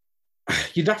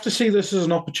 You'd have to see this as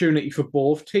an opportunity for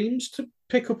both teams to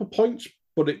pick up a point,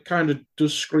 but it kind of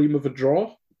does scream of a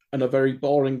draw and a very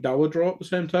boring dour draw at the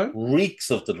same time. Reeks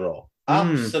of the draw.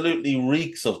 Absolutely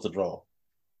reeks of the draw.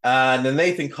 And then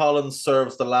Nathan Collins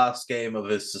serves the last game of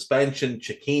his suspension.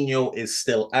 Chiquinho is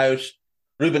still out.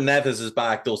 Ruben Neves is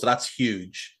back, though, so that's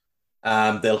huge.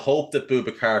 They'll hope that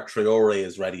Boubacar Traore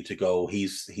is ready to go.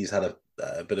 He's had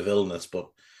a bit of illness, but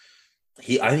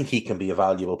I think he can be a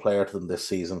valuable player to them this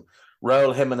season.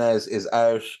 Raul Jimenez is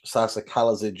out. Sasa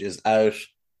Kalajic is out.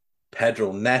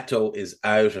 Pedro Neto is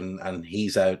out, and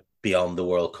he's out beyond the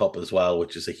World Cup as well,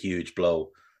 which is a huge blow.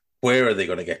 Where are they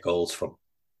going to get goals from?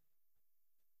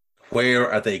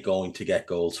 Where are they going to get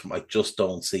goals from? I just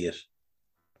don't see it.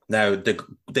 Now,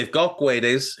 they've got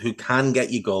Guedes, who can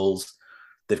get you goals.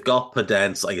 They've got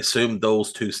Podence. I assume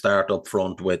those two start up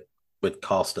front with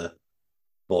Costa.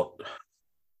 But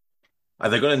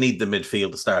they're going to need the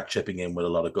midfield to start chipping in with a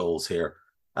lot of goals here.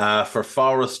 For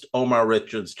Forest, Omar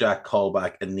Richards, Jack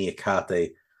Colback, and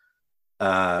Niakate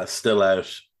still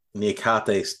out.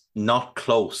 Niakate's not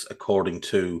close, according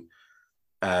to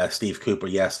Steve Cooper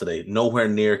yesterday. Nowhere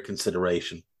near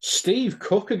consideration. Steve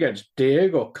Cook against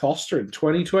Diego Costa in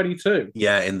 2022.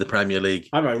 Yeah, in the Premier League.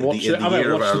 I might watch it. In the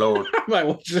year of our Lord. I might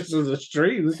watch this as a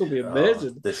stream. This will be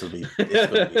amazing. This will be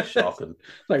shocking.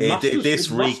 This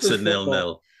reeks of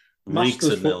 0-0. Reeks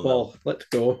of 0-0. Let's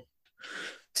go.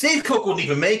 Steve Cook wouldn't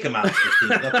even make a Masters team.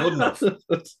 That's good enough.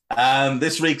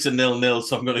 This reeks of 0-0,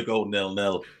 so I'm going to go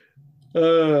 0-0.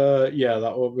 Yeah,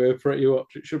 that will be pretty much.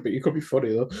 It should be. It could be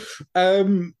funny though.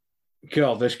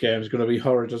 God, this game is going to be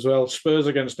horrid as well. Spurs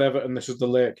against Everton. This is the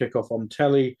late kickoff on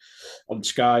telly, on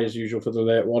Sky as usual for the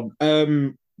late one.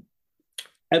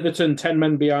 Everton 10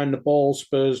 men behind the ball.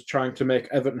 Spurs trying to make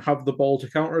Everton have the ball to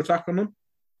counter attack on them.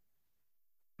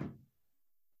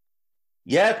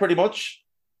 Yeah, pretty much.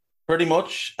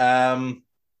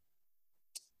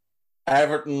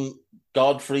 Everton,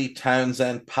 Godfrey,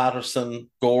 Townsend,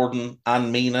 Patterson, Gordon,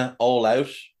 and Mina all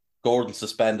out. Gordon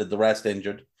suspended, the rest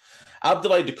injured.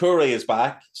 Abdoulaye Doucouré is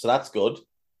back, so that's good.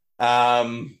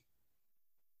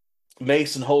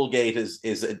 Mason Holgate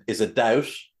is a doubt,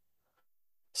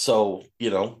 so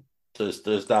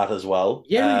there's that as well.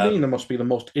 Yeah, Mina must be the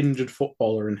most injured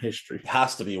footballer in history.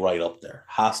 Has to be right up there.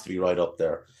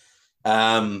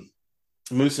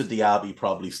 Moussa Diaby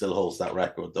probably still holds that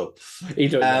record though. He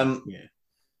does. Yeah.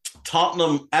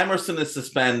 Tottenham, Emerson is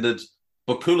suspended,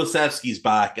 but Kulusevski's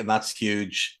back, and that's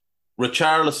huge.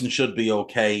 Richarlison should be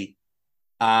okay.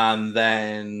 And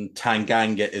then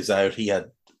Tanganga is out. He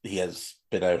has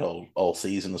been out all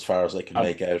season as far as I can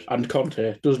make out. And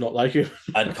Conte does not like him.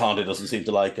 And Conte doesn't seem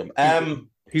to like him.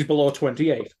 He's below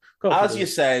 28. As you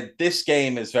said, this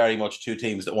game is very much two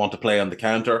teams that want to play on the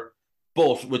counter.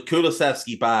 But with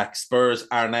Kulusevski back, Spurs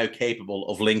are now capable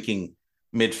of linking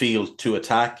midfield to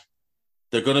attack.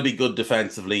 They're going to be good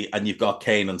defensively, and you've got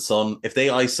Kane and Son. If they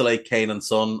isolate Kane and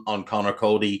Son on Connor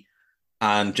Cody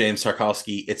and James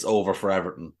Tarkowski, it's over for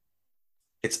Everton.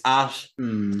 It's at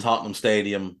Tottenham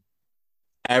Stadium.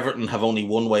 Everton have only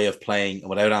one way of playing, and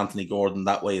without Anthony Gordon,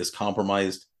 that way is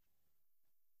compromised.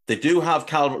 They do have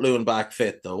Calvert-Lewin back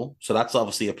fit, though, so that's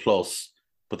obviously a plus.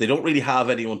 But they don't really have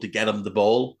anyone to get him the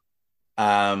ball.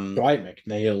 Dwight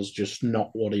McNeil's just not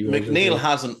what he was. McNeil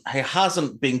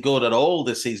hasn't been good at all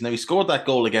this season. Now, he scored that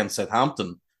goal against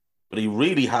Southampton, but he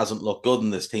really hasn't looked good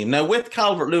in this team. Now, with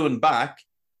Calvert-Lewin back,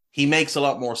 he makes a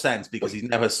lot more sense because he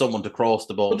never has someone to cross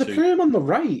the ball to. But they play him on the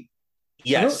right.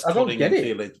 Yes, I don't get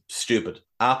it. Stupid.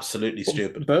 Absolutely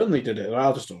stupid. Burnley did it.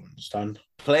 I just don't understand.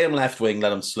 Play him left wing,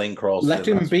 let him sling cross. Let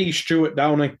him be Stuart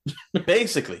Downing.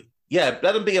 Basically. Yeah,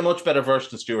 let him be a much better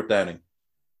version of Stuart Downing.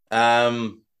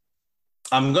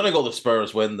 I'm going to go the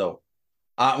Spurs win, though.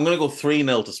 I'm going to go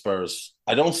 3-0 to Spurs.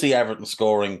 I don't see Everton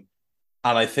scoring.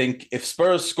 And I think if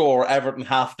Spurs score, Everton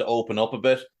have to open up a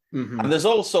bit. Mm-hmm. And there's a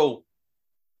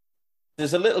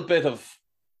little bit of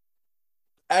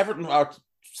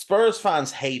Spurs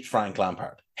fans hate Frank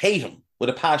Lampard. Hate him with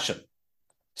a passion.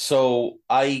 So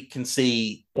I can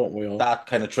see that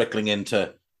kind of trickling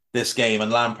into this game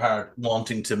and Lampard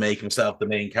wanting to make himself the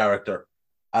main character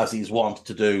as he's wont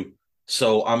to do.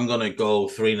 So I'm going to go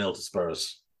 3-0 to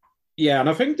Spurs. Yeah, and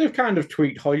I think they've kind of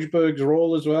tweaked Højbjerg's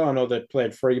role as well. I know they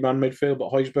played three-man midfield,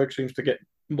 but Højbjerg seems to get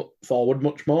forward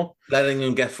much more. Letting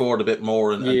him get forward a bit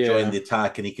more and join the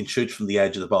attack, and he can shoot from the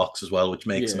edge of the box as well, which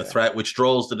makes him a threat, which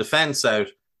draws the defence out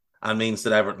and means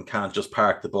that Everton can't just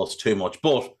park the bus too much.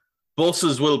 But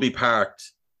buses will be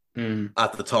parked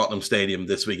at the Tottenham Stadium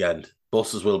this weekend.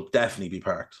 Buses will definitely be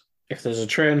parked. If there's a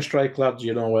train strike, lads,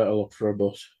 you know where to look for a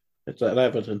bus. It's at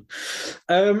Everton.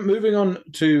 Moving on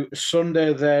to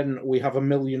Sunday, then we have a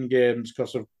million games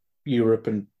because of Europe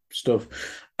and stuff.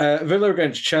 Villa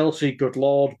against Chelsea. Good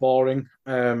lord, boring.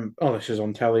 This is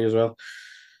on telly as well.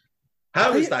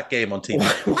 How is that game on TV?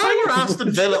 Why were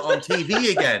Aston Villa on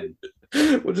TV again?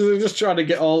 They're just trying to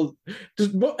get all.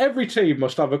 Every team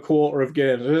must have a quarter of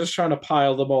games. They're just trying to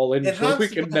pile them all in. We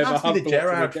can never have the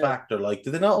Gerrard factor. Like,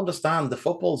 do they not understand the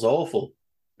football's awful?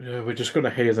 Yeah, we're just going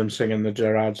to hear them singing the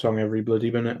Gerrard song every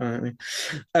bloody minute, aren't we?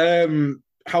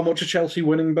 How much are Chelsea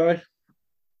winning by?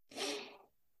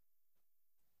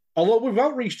 Although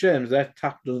without Reece James, their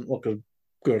attack doesn't look as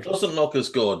good. Doesn't look as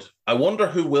good. I wonder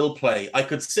who will play. I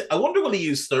wonder will he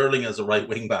use Sterling as a right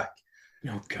wing back?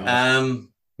 Oh God.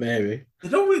 Maybe. They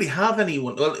don't really have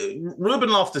anyone. Well, Ruben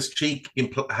Loftus-Cheek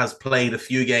has played a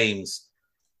few games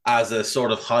as a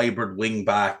sort of hybrid wing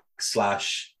back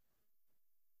slash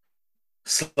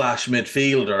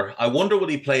midfielder. I wonder will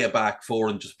he play a back four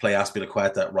and just play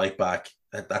Azpilicueta at right back?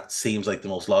 That seems like the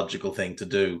most logical thing to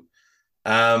do.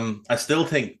 I still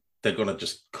think they're going to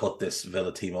just cut this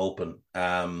Villa team open.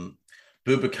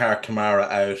 Boubacar Kamara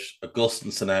out,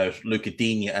 Augustinsson out, Luca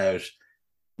Digne out,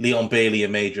 Leon Bailey a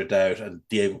major doubt, and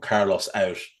Diego Carlos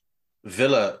out.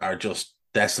 Villa are just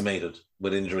decimated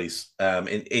with injuries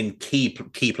in key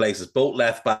places. Both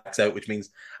left backs out, which means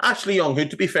Ashley Young, who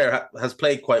to be fair has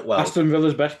played quite well. Aston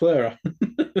Villa's best player.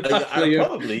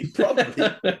 Probably.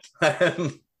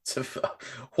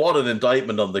 What an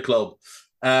indictment on the club.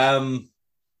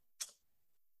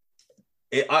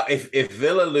 If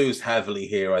Villa lose heavily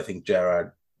here, I think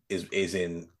Gerrard is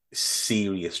in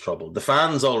serious trouble. The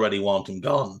fans already want him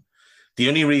gone. The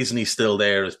only reason he's still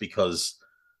there is because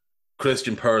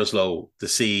Christian Purslow, the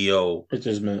CEO, it's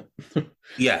his mate.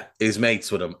 Yeah, is mates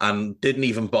with him, and didn't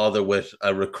even bother with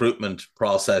a recruitment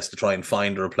process to try and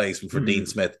find a replacement for Dean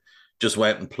Smith. Just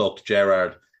went and plucked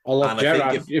Gerrard. Although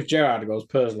Gerrard, if Gerrard goes,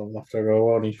 Purslow will have to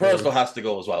go on. Purslow has to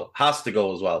go as well.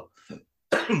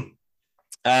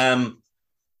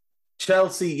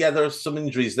 Chelsea, there's some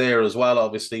injuries there as well,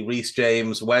 obviously. Reece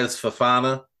James, Wes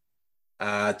Fofana.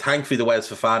 Thankfully, the Wes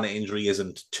Fofana injury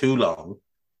isn't too long,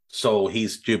 so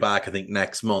he's due back, I think,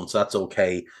 next month, so that's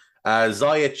okay.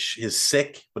 Ziyech is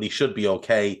sick, but he should be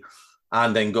okay.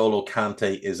 And then N'Golo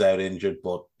Kante is out injured,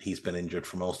 but he's been injured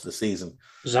for most of the season.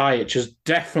 Ziyech is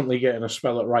definitely getting a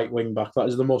spell at right wing back. That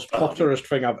is the most Potterist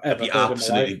thing I've ever heard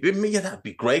absolutely. In my life. Yeah, that'd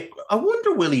be great. I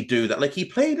wonder, will he do that? Like, he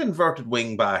played inverted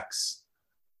wing backs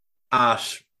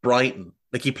at Brighton.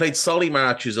 Like, he played Solly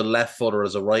March, who's a left footer,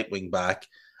 as a right wing back,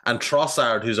 and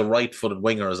Trossard, who's a right footed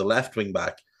winger, as a left wing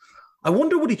back. I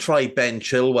wonder, would he try Ben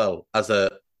Chilwell as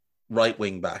a right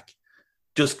wing back,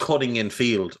 just cutting in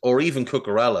field, or even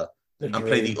Cucurella, and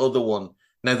play the other one?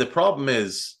 Now, the problem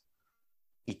is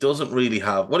he doesn't really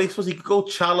have. Well, I suppose he could go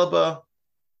Chalobah,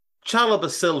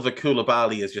 Silva,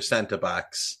 Koulibaly as your centre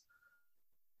backs,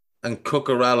 and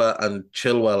Cucurella and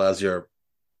Chilwell as your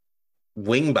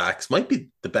wing backs might be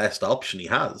the best option he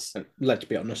has. And let's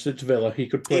be honest, it's Villa. He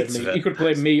could play me. He could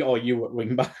play me or you at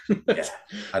wing back.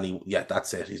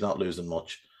 That's it. He's not losing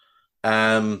much.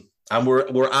 And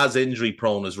we're as injury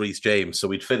prone as Reece James, so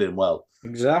we'd fit in well.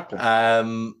 Exactly.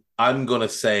 I'm gonna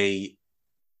say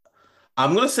a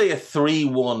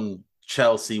 3-1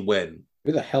 Chelsea win.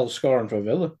 Who the hell's scoring for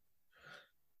Villa?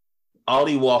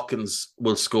 Ollie Watkins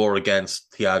will score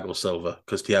against Thiago Silva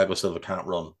because Thiago Silva can't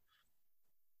run.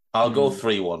 I'll go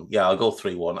 3-1. Yeah, I'll go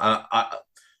 3-1.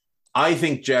 I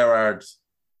think Gerrard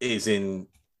is in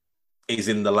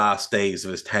the last days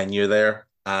of his tenure there,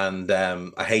 and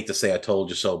I hate to say I told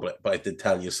you so, but I did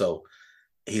tell you so.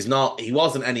 He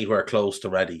wasn't anywhere close to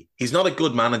ready. He's not a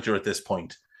good manager at this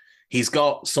point. He's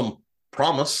got some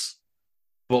promise,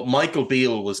 but Michael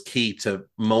Beale was key to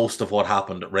most of what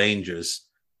happened at Rangers,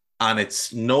 and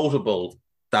it's notable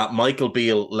that Michael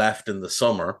Beale left in the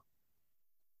summer.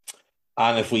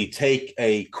 And if we take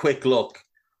a quick look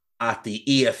at the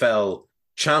EFL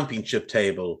Championship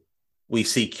table, we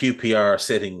see QPR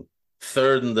sitting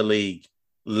third in the league,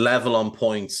 level on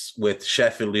points with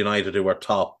Sheffield United, who are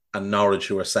top, and Norwich,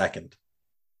 who are second.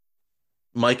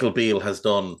 Michael Beale has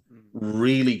done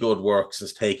really good work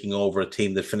since taking over a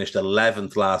team that finished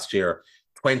 11th last year,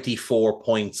 24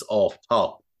 points off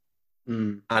top,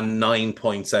 and 9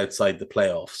 points outside the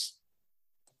playoffs.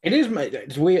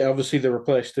 It's weird. Obviously, they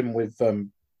replaced him with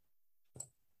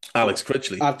Alex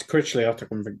Critchley. I have to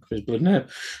think of his blood name.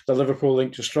 The Liverpool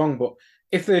link to strong. But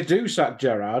if they do sack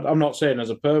Gerrard, I'm not saying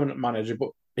as a permanent manager, but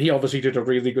he obviously did a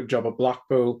really good job at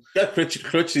Blackpool. Yeah,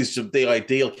 Critchley's the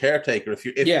ideal caretaker if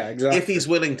exactly. If he's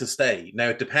willing to stay. Now,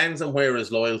 it depends on where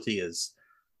his loyalty is.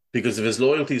 Because if his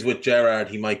loyalty's with Gerrard,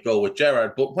 he might go with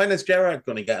Gerrard. But when is Gerrard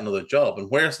going to get another job? And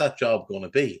where's that job going to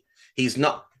be? He's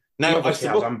not. He Now, obviously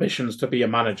has ambitions to be a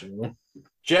manager, though.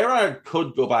 Gerrard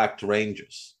could go back to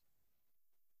Rangers.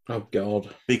 Oh,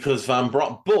 God. Because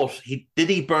but did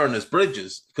he burn his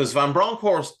bridges? Because Van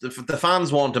Bronckhorst, the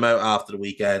fans want him out after the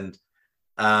weekend.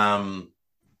 I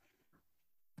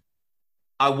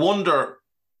wonder,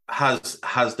 has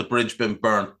the bridge been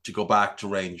burnt to go back to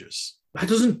Rangers? That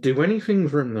doesn't do anything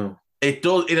for him, though. It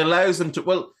does. It allows him to.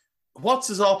 Well, what's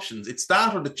his options? It's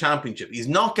that or the Championship. He's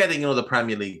not getting another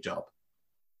Premier League job,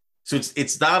 so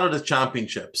it's that or the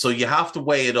Championship. So you have to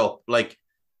weigh it up. Like,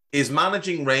 is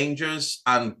managing Rangers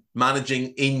and managing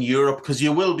in Europe, because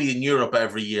you will be in Europe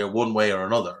every year, one way or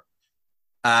another.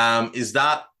 Is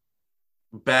that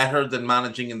better than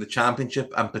managing in the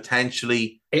Championship and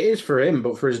potentially? It is for him,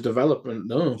 but for his development,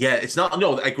 no. Yeah, it's not.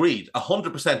 No, agreed.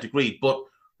 100% agreed. But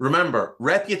remember,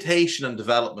 reputation and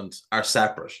development are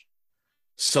separate.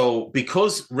 So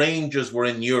because Rangers were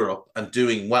in Europe and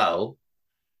doing well,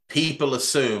 people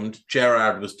assumed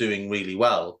Gerrard was doing really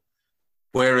well.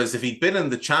 Whereas if he'd been in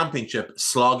the Championship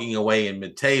slogging away in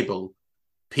mid-table,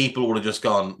 people would have just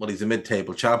gone, well, he's a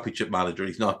mid-table Championship manager.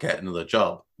 He's not getting another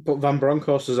job. But Van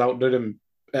Bronckhorst has outdid him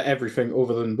at everything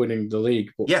other than winning the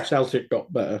league. But yeah, Celtic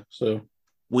got better. So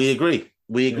we agree.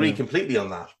 We agree completely on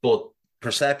that. But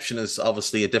perception is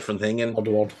obviously a different thing. And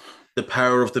the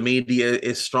power of the media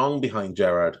is strong behind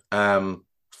Gerrard.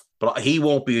 But he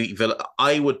won't be.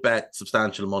 I would bet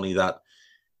substantial money that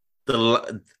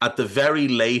at the very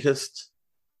latest,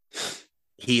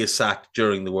 he is sacked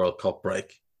during the World Cup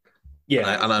break.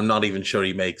 Yeah. And I'm not even sure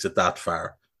he makes it that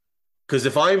far. Because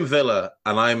if I'm Villa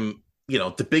and I'm,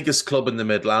 the biggest club in the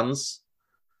Midlands,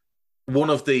 one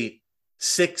of the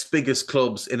 6 biggest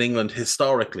clubs in England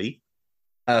historically,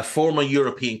 a former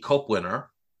European Cup winner,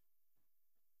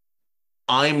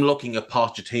 I'm looking at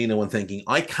Pochettino and thinking,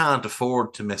 I can't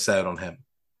afford to miss out on him.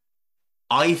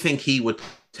 I think he would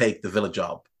take the Villa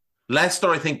job. Leicester,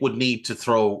 I think, would need to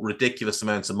throw ridiculous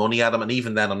amounts of money at him. And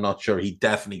even then, I'm not sure he'd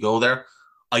definitely go there.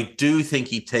 I do think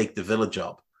he'd take the Villa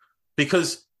job.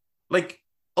 Because,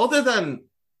 other than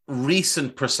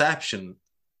recent perception,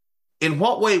 in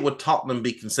what way would Tottenham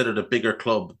be considered a bigger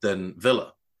club than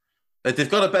Villa? They've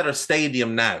got a better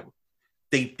stadium now.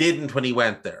 They didn't when he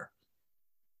went there.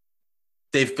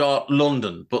 They've got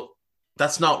London, but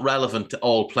that's not relevant to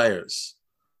all players.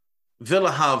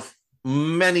 Villa have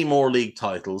many more league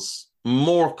titles,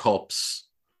 more cups,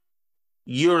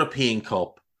 European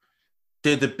Cup.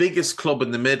 They're the biggest club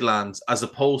in the Midlands, as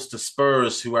opposed to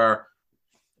Spurs, who are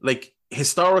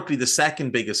historically the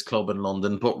second biggest club in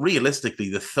London, but realistically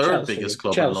the third biggest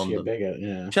club in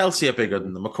London. Chelsea are bigger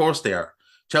than them. Of course they are.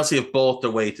 Chelsea have bought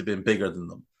their way to being bigger than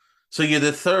them. So you're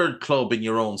the third club in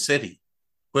your own city.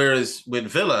 Whereas with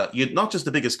Villa, you're not just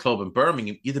the biggest club in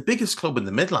Birmingham, you're the biggest club in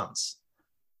the Midlands.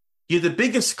 You're the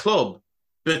biggest club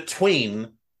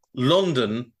between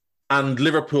London and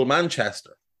Liverpool,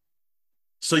 Manchester.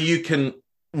 So you can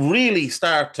really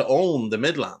start to own the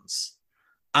Midlands.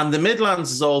 And the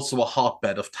Midlands is also a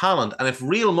hotbed of talent. And if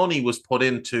real money was put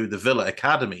into the Villa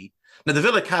Academy, now the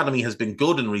Villa Academy has been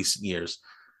good in recent years,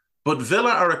 but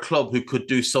Villa are a club who could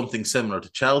do something similar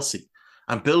to Chelsea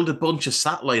and build a bunch of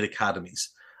satellite academies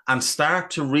and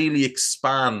start to really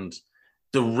expand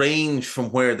the range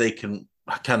from where they can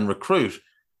recruit.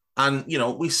 And,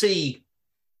 we see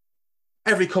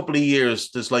every couple of years,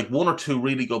 there's 1 or 2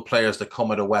 really good players that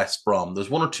come out of West Brom. There's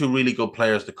 1 or 2 really good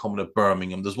players that come out of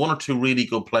Birmingham. There's 1 or 2 really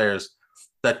good players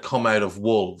that come out of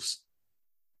Wolves.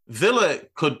 Villa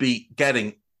could be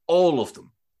getting all of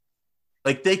them.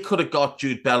 They could have got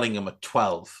Jude Bellingham at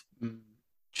 12.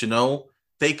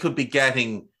 They could be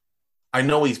getting, I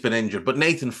know he's been injured, but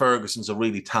Nathan Ferguson's a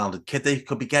really talented kid. They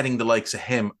could be getting the likes of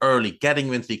him early, getting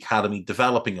him into the academy,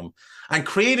 developing him, and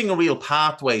creating a real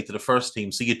pathway to the first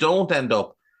team, so you don't end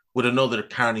up with another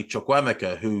Carney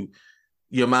Chukwuemeka who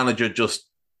your manager just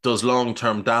does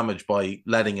long-term damage by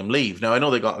letting him leave. Now, I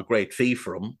know they got a great fee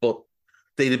for him, but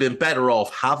they'd have been better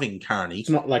off having Carney. It's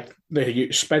not like they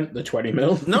spent the 20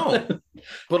 mil. No,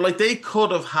 but they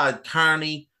could have had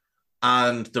Carney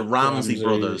and the Ramsey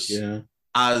brothers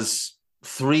as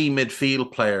 3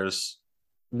 midfield players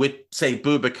with, say,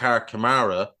 Boubacar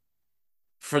Kamara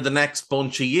for the next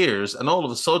bunch of years, and all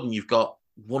of a sudden you've got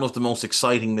one of the most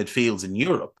exciting midfields in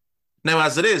Europe. Now,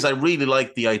 as it is, I really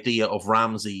like the idea of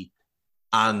Ramsey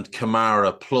and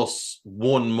Kamara plus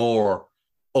 1 more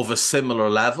of a similar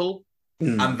level,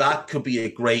 and that could be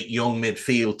a great young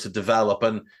midfield to develop.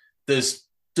 And there's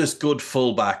good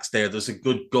fullbacks there. There's a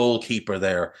good goalkeeper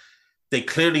there. They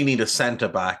clearly need a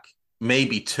centre-back,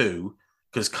 maybe 2,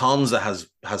 because Konza has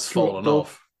fallen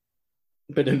off.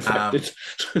 Been infected.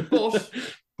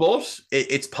 But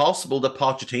it's possible that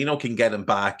Pochettino can get him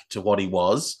back to what he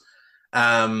was.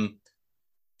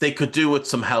 They could do with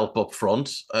some help up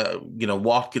front.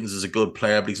 Watkins is a good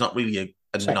player, but he's not really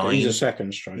a nine. He's a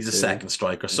second striker. He's a second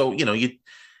striker. So,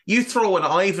 you throw an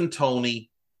Ivan Toney,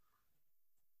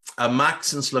 a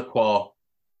Maxence Lacroix,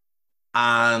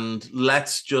 and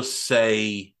let's just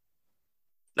say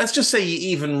you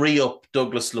even re-up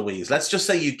Douglas Luiz. Let's just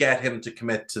say you get him to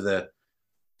commit to the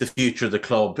future of the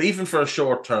club, even for a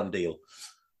short-term deal.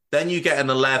 Then you get an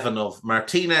 11 of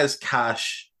Martinez,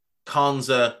 Cash,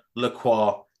 Konza,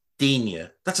 Lacroix, Digne.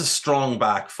 That's a strong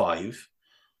back five.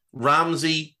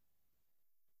 Ramsey,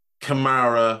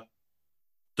 Kamara,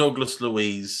 Douglas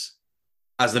Luiz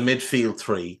as the midfield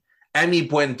three. Emi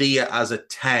Buendia as a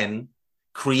 10,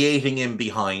 creating in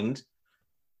behind.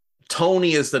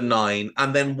 Toney is the 9,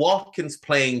 and then Watkins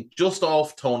playing just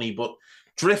off Toney, but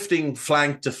drifting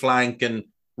flank to flank and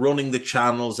running the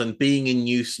channels and being a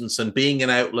nuisance and being an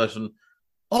outlet. And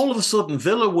all of a sudden,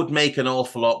 Villa would make an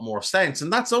awful lot more sense.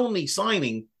 And that's only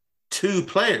signing 2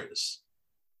 players,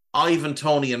 Ivan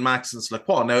Toney and Maxence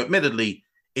Lacroix. Now, admittedly,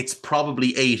 it's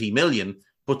probably 80 million,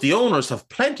 but the owners have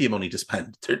plenty of money to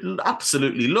spend. They're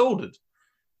absolutely loaded.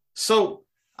 So,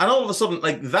 and all of a sudden,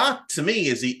 like that to me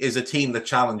is a team that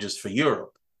challenges for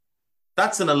Europe.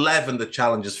 That's an 11 that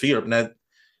challenges for Europe. Now,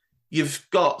 you've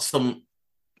got some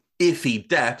iffy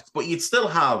depth, but you'd still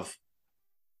have,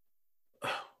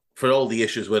 for all the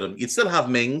issues with him, you'd still have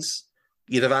Mings,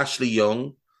 you'd have Ashley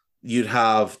Young, you'd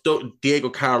have Diego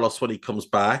Carlos when he comes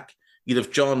back, you'd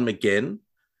have John McGinn,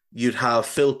 you'd have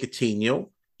Phil Coutinho,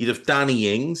 you'd have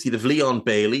Danny Ings, you'd have Leon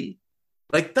Bailey.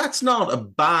 Like, that's not a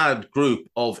bad group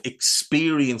of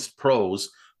experienced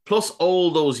pros, plus all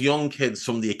those young kids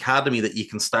from the academy that you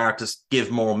can start to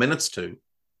give more minutes to.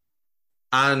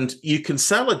 And you can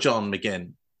sell a John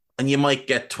McGinn, and you might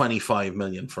get 25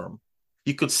 million for him.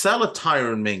 You could sell a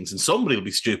Tyrone Mings, and somebody will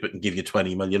be stupid and give you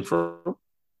 20 million for him.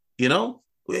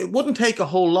 It wouldn't take a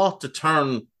whole lot to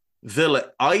turn Villa,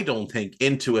 I don't think,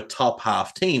 into a top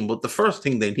half team. But the first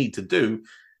thing they need to do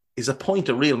is appoint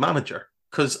a real manager.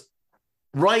 Because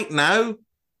right now,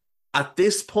 at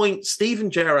this point, Steven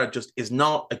Gerrard just is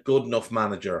not a good enough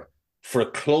manager for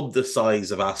a club the size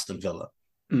of Aston Villa.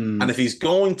 And if he's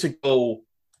going to go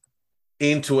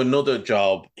into another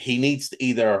job, he needs to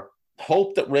either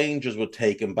hope that Rangers would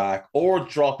take him back or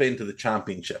drop into the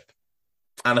Championship.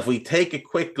 And if we take a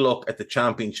quick look at the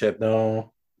Championship...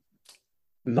 No,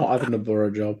 not having a Borough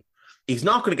job. He's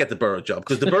not going to get the Borough job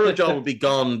because the Borough job will be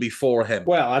gone before him.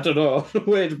 Well, I don't know.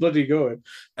 Where's bloody going?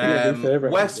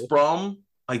 West Brom,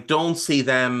 I don't see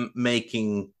them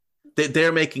making...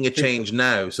 They're making a change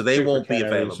now, so they won't be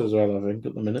available. As well, I think,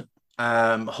 at the minute.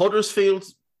 Huddersfield...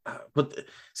 But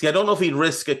see, I don't know if he'd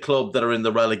risk a club that are in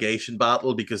the relegation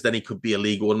battle because then he could be a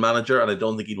League One manager, and I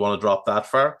don't think he'd want to drop that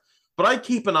far. But I'd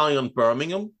keep an eye on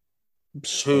Birmingham.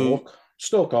 Stoke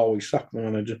always sack the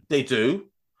manager. They do.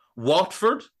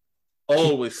 Watford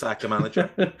always sack a manager.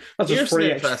 That's a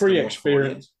free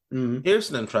experience.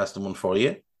 Here's an interesting one for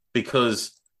you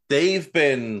because they've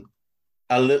been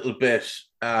a little bit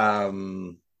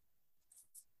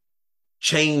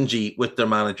changey with their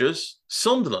managers.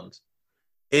 Sunderland.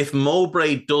 If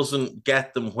Mowbray doesn't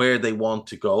get them where they want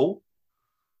to go,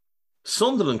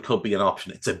 Sunderland could be an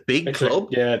option. It's a big club.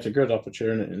 It's a good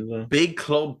opportunity. Isn't it? Big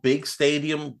club, big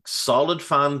stadium, solid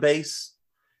fan base.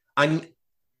 And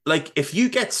like, if you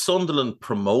get Sunderland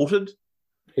promoted,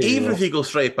 even if you go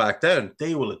straight back down,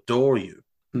 they will adore you.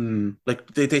 Like,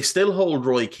 they still hold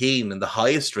Roy Keane in the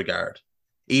highest regard,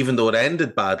 even though it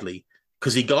ended badly,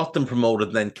 because he got them promoted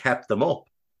and then kept them up.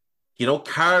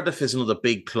 Cardiff is another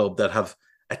big club that have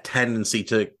a tendency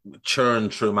to churn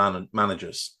through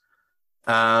managers.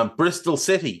 Bristol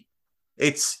City,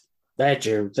 they're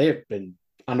due. They've been,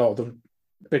 I know they've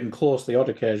been close the odd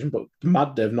occasion, but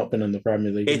mad they've not been in the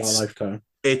Premier League in my lifetime.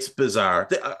 It's bizarre.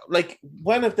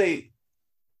 When have they?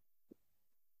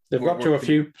 They've got to a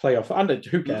few playoff, and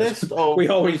who cares? We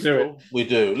always do it. We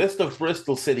do. List of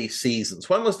Bristol City seasons.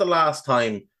 When was the last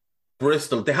time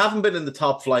Bristol? They haven't been in the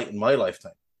top flight in my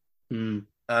lifetime.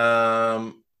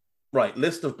 Right,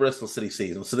 list of Bristol City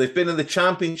seasons. So they've been in the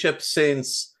Championship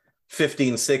since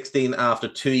 15-16 after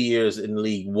 2 years in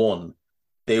League One.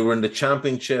 They were in the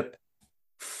Championship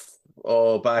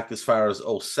back as far as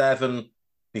 07.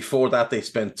 Before that, they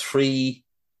spent 3.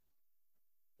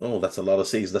 Oh, that's a lot of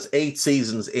seasons. That's 8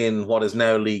 seasons in what is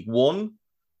now League One.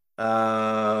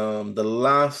 The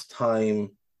last time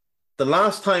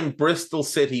Bristol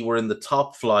City were in the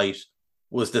top flight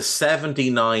was the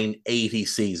 79-80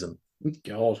 season.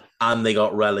 God. And they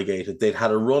got relegated. They'd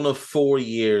had a run of 4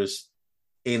 years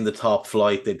in the top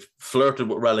flight. They'd flirted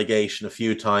with relegation a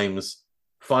few times,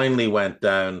 finally went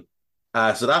down.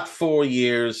 So that 4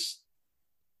 years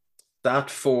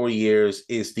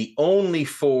is the only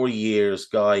 4 years,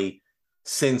 Guy,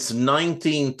 since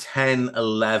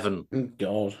 1910-11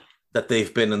 God, that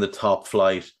they've been in the top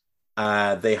flight.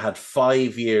 They had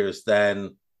 5 years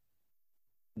then.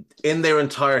 In their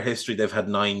entire history, they've had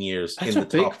 9 years that's in a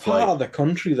the big top part flight. of the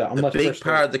country. That A big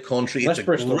part of the country. It's a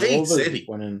Bristol great Rovers city.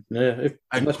 went in. Yeah,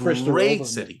 Bristol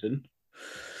city. Didn't.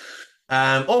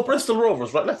 Bristol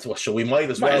Rovers, right? We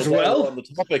might as Might well. as well. On the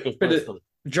topic of Bit of Bristol.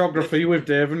 Geography with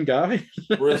Dave and Guy.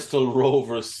 Bristol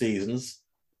Rovers seasons.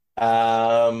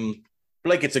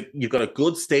 You've got a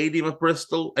good stadium at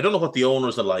Bristol. I don't know what the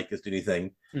owners are like, is the only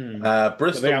thing.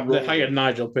 Bristol They hired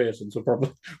Nigel Pearson, so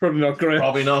probably not great.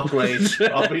 Probably not great.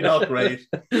 Probably not great.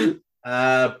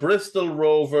 Bristol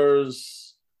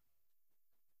Rovers.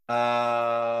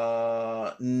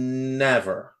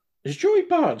 Never. Is Joey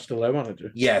Bard still their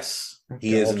manager? Yes,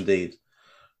 he is indeed.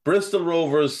 Bristol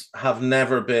Rovers have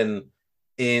never been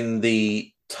in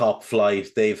the top flight.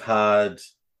 They've had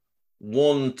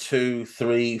 1, 2,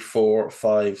 3, 4,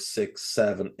 5, 6,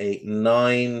 7, 8,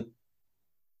 9,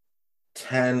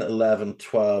 10, 11,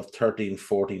 12, 13,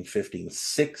 14, 15,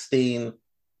 16,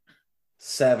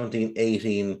 17,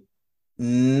 18,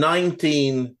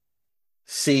 19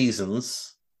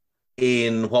 seasons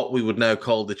in what we would now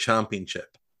call the Championship.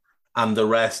 And the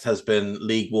rest has been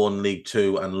League One, League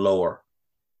Two, and lower.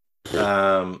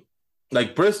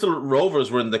 Bristol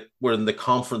Rovers were in the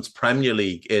Conference Premier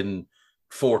League in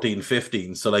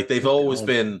 14-15. So they've always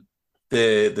been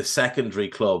the secondary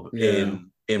club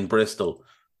in Bristol.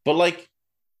 But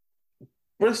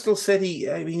Bristol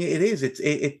City, I mean,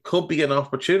 it could be an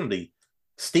opportunity.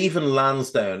 Stephen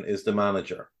Lansdowne is the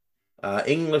manager.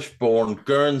 English-born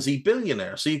Guernsey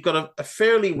billionaire. So you've got a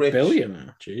fairly rich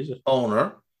billionaire, Jesus,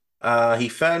 owner. He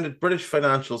founded British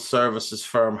financial services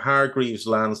firm Hargreaves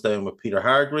Lansdowne with Peter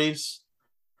Hargreaves.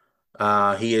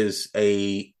 He is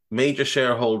a major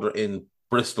shareholder in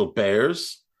Bristol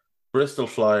Bears, Bristol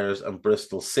Flyers, and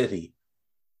Bristol City.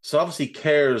 So obviously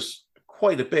cares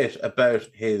quite a bit about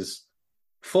his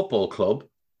football club.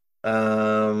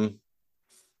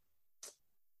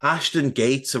 Ashton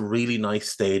Gate's a really nice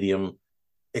stadium.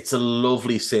 It's a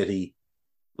lovely city.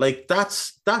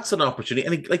 That's an opportunity.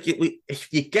 And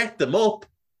if you get them up,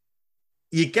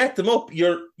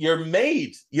 you're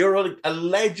made. You're a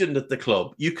legend at the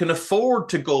club. You can afford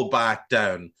to go back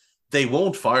down. They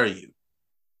won't fire you.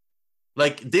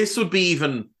 This would be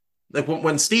even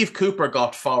when Steve Cooper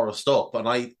got Forest up, and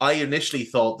I initially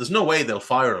thought there's no way they'll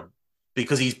fire him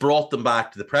because he's brought them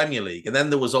back to the Premier League. And then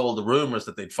there was all the rumours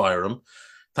that they'd fire him.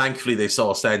 Thankfully, they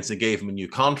saw sense and gave him a new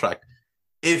contract.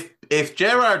 If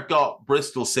Gerrard got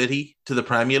Bristol City to the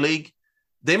Premier League,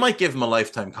 they might give him a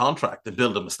lifetime contract and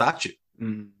build him a statue.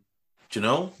 Do you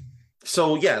know?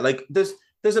 So yeah, there's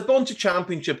a bunch of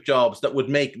Championship jobs that would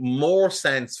make more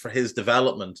sense for his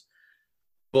development.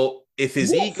 But if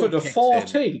his ego for the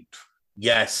 14th,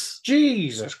 yes,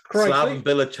 Jesus Christ, Slaven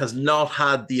Bilic has not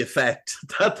had the effect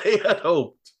that they had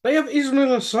hoped. They have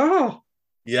Ismail Assar.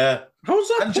 Yeah, how's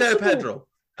that and possible? Joe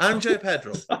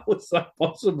Pedro. How is that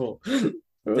possible?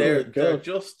 They're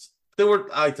just they were,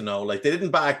 I don't know, they didn't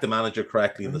back the manager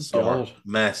correctly in the summer.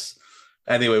 Mess.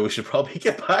 Anyway, we should probably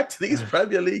get back to these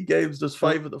Premier League games. There's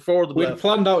 4 of them. We'd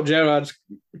planned out Gerrard's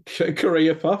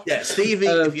career path. Yeah, Stevie,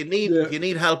 if you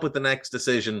need help with the next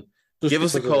decision, just give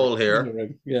us a call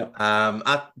here. Yeah.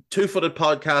 At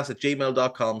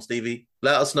twofootedpodcast@gmail.com, Stevie.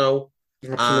 Let us know.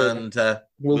 Absolutely. And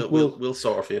we'll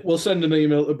sort it for you. We'll send an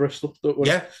email to Bristol. Don't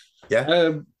worry.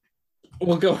 Yeah.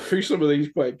 We'll go through some of these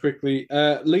quite quickly.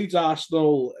 Leeds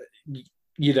Arsenal,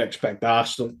 you'd expect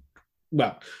Arsenal.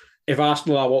 Well, if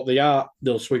Arsenal are what they are,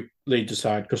 they'll sweep Leeds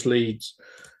aside because Leeds,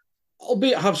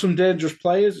 albeit have some dangerous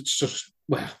players, it's just,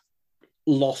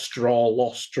 lost,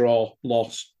 draw.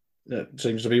 It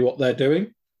seems to be what they're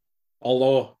doing.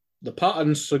 Although the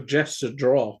pattern suggests a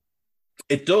draw.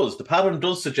 It does. The pattern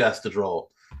does suggest a draw.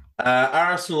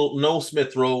 Arsenal, no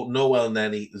Smith Rowe, no El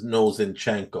Neni, no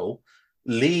Zinchenko.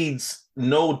 Leeds,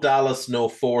 no Dallas, no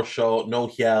Forshaw, no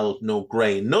Hjel, no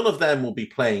Gray. None of them will be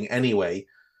playing anyway.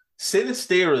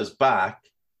 Sinistera's back,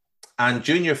 and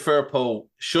Junior Firpo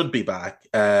should be back.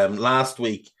 Last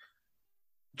week,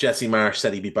 Jesse Marsh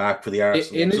said he'd be back for the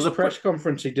Arsenal. In his press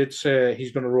conference, he did say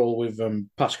he's going to roll with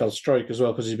Pascal Struijk as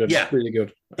well because he's been really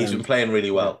good. He's been playing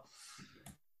really well.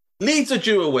 Leeds are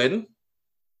due a win.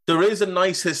 There is a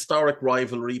nice historic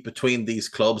rivalry between these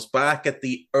clubs back at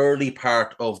the early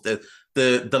part of the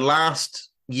last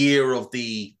year of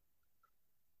the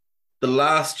the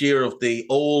last year of the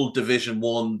old Division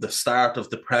 1, the start of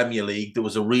the Premier League, there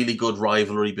was a really good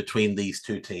rivalry between these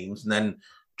two teams. And then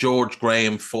George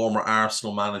Graham, former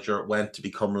Arsenal manager, went to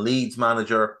become Leeds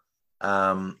manager.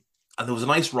 And there was a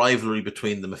nice rivalry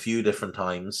between them a few different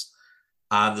times.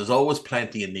 And there's always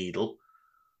plenty of needle.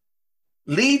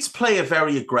 Leeds play a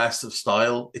very aggressive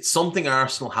style. It's something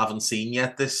Arsenal haven't seen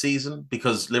yet this season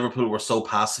because Liverpool were so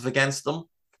passive against them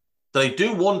that I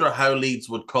do wonder how Leeds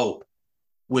would cope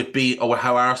or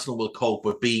how Arsenal will cope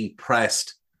with being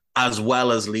pressed as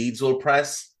well as Leeds will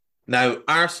press. Now,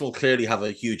 Arsenal clearly have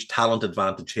a huge talent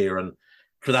advantage here, and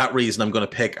for that reason, I'm going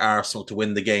to pick Arsenal to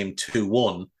win the game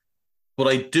 2-1. But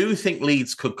I do think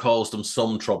Leeds could cause them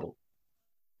some trouble.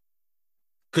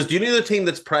 Because do you know the team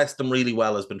that's pressed them really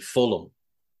well has been Fulham,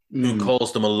 who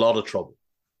caused them a lot of trouble.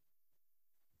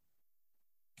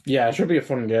 Yeah, it should be a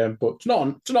fun game, but it's not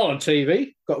on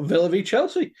TV. Got Villa v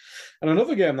Chelsea. And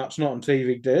another game that's not on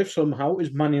TV, Dave, somehow,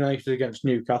 is Man United against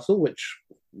Newcastle, which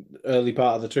early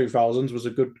part of the 2000s was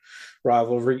a good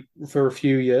rivalry for a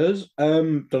few years.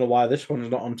 Don't know why this one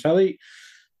is not on telly.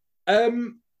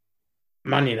 Man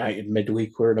United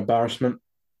midweek were an embarrassment.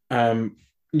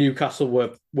 Newcastle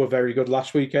were very good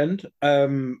last weekend.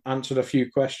 Answered a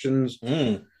few questions.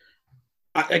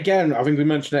 Again, I think we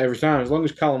mention it every time. As long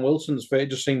as Callum Wilson's fit, it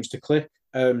just seems to click.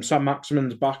 Sam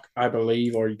Maximin's back, I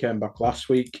believe, or he came back last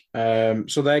week.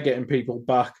 So they're getting people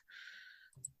back.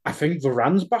 I think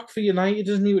Varane's back for United,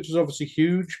 isn't he? Which is obviously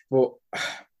huge. But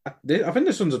I think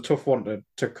this one's a tough one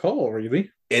to call, really.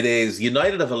 It is.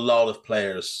 United have a lot of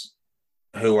players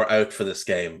who are out for this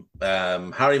game.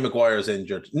 Harry Maguire's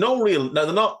injured. Now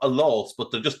they're not a loss, but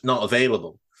they're just not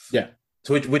available. Yeah.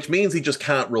 So which means he just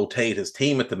can't rotate his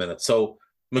team at the minute. So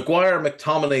Maguire,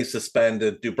 McTominay's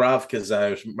suspended, Dubravka's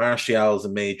out, Martial's a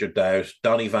major doubt,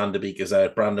 Donny van de Beek is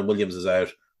out, Brandon Williams is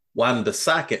out,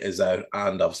 Wan-Bissaka is out,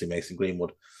 and obviously Mason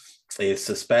Greenwood is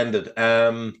suspended.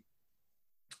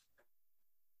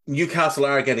 Newcastle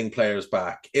are getting players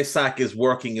back. Isak is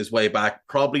working his way back,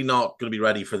 probably not going to be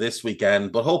ready for this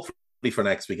weekend, but hopefully for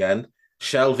next weekend.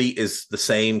 Shelvey is the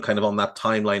same, kind of on that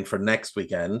timeline for next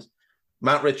weekend.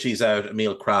 Matt Ritchie's out,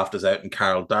 Emil Kraft is out, and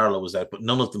Carl Darlow is out, but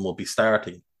none of them will be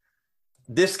starting.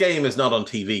 This game is not on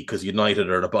TV because United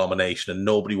are an abomination and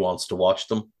nobody wants to watch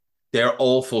them. They're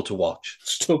awful to watch.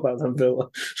 Still better than Villa.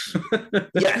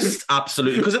 Yes,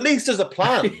 absolutely. Because at least there's a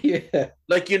plan. Yeah.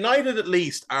 Like United at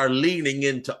least are leaning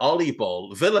into Ollie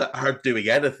ball. Villa aren't doing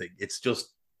anything. It's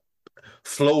just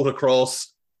float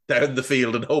across down the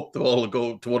field and hope the ball will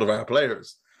go to one of our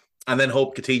players. And then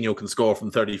hope Coutinho can score from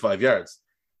 35 yards.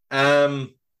 At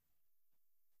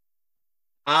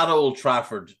Old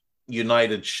Trafford,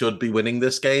 United should be winning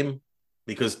this game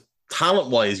because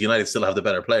talent-wise, United still have the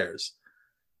better players.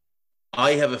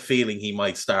 I have a feeling he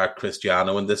might start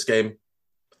Cristiano in this game.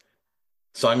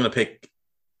 So I'm going to pick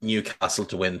Newcastle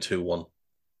to win 2-1.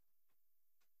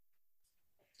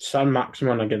 San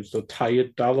Maximin against the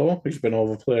tired Dalot, who's been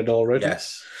overplayed already.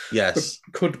 Yes.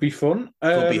 Could be fun.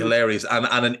 Could be hilarious. And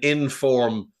an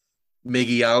in-form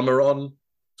Miggy Almiron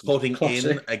putting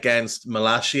in against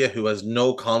Malacia, who has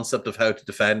no concept of how to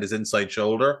defend his inside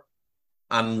shoulder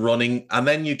and running. And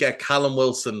then you get Callum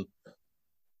Wilson,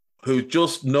 who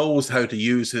just knows how to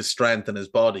use his strength and his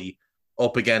body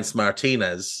up against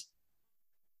Martinez.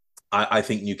 I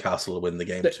think Newcastle will win the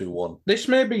game 2-1. This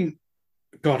may be,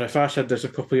 God, if I said this a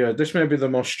couple of years, this may be the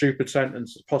most stupid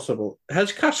sentence possible.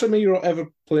 Has Casemiro ever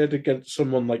played against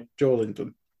someone like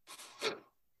Joelinton?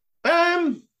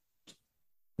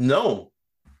 No,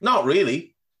 not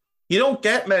really. You don't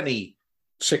get many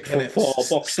 6'4"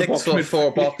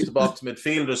 box-to-box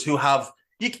midfielders who have.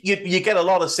 You get a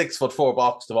lot of 6'4"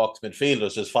 box-to-box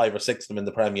midfielders. There's 5 or 6 of them in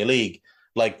the Premier League,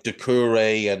 like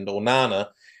Doucouré and Onana.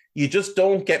 You just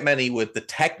don't get many with the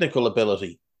technical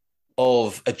ability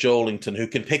of a Joelinton who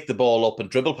can pick the ball up and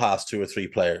dribble past 2 or 3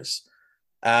 players.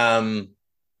 Newcastle's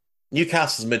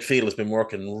midfield has been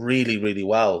working really, really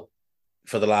well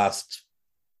for the last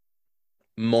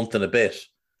month and a bit.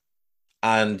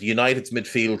 And United's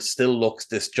midfield still looks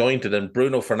disjointed, and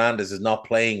Bruno Fernandes is not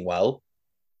playing well.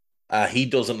 He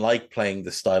doesn't like playing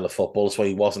this style of football, so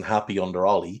he wasn't happy under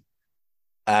Ollie.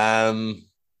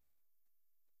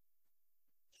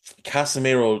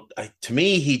 Casemiro, to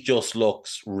me, he just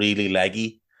looks really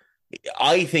leggy.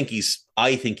 I think he's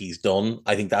done.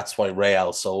 I think that's why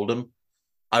Real sold him.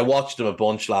 I watched him a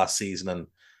bunch last season and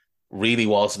really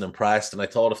wasn't impressed. And I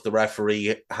thought if the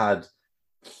referee had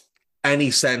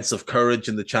any sense of courage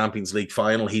in the Champions League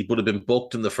final, he would have been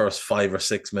booked in the first 5 or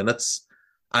 6 minutes.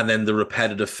 And then the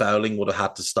repetitive fouling would have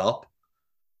had to stop.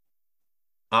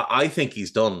 I think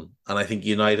he's done. And I think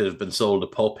United have been sold a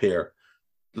pup here.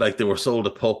 like they were sold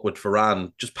a puck with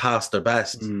Varane, just past their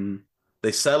best.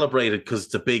 They celebrated because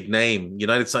it's a big name.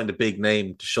 United signed a big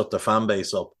name to shut their fan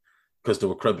base up because they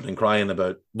were cribbing and crying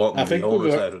about wanting the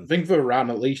owners out. I think Varane,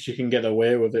 at least you can get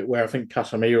away with it, where I think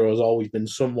Casemiro has always been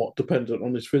somewhat dependent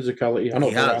on his physicality. I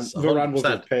know Varane was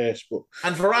with pace, but...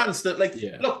 And Varane's still,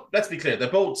 look, let's be clear,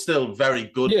 they're both still very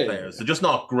good players. They're just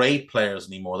not great players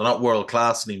anymore. They're not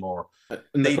world-class anymore.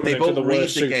 They both read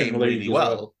the game really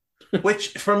well. Which,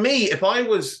 for me, if I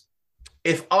was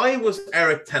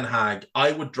Eric Ten Hag,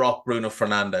 I would drop Bruno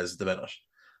Fernandes the minute.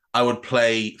 I would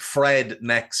play Fred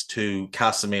next to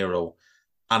Casemiro,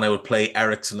 and I would play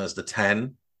Eriksen as the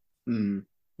 10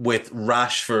 with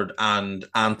Rashford and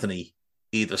Anthony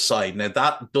either side. Now,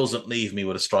 that doesn't leave me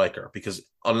with a striker, because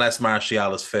unless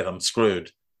Martial is fit, I'm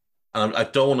screwed. And I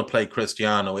don't want to play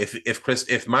Cristiano.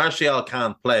 If Martial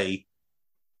can't play,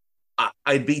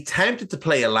 I'd be tempted to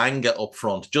play Elanga up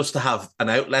front just to have an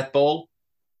outlet ball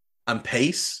and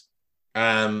pace.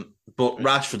 But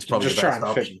Rashford's probably the best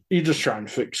option. You just try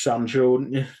and fix Sancho,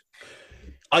 wouldn't you?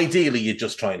 Ideally, you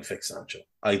just try and fix Sancho.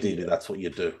 Ideally, that's what you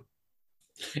do.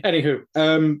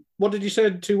 Anywho, what did you say?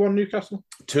 2-1 Newcastle?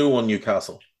 2-1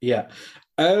 Newcastle. Yeah.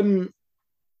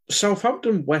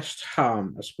 Southampton, West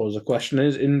Ham, I suppose the question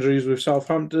is. Injuries with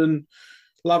Southampton.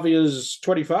 Lavia's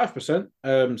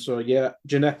 25%. So, yeah,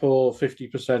 Gineppo,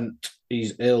 50%.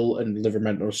 He's ill, and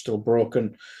Livramento is still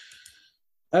broken.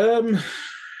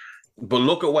 But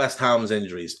look at West Ham's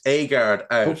injuries. Agard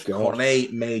out,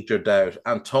 Cornet major doubt,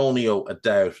 Antonio a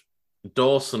doubt,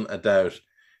 Dawson a doubt,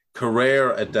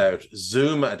 Carrera a doubt,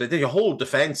 Zuma a doubt. The whole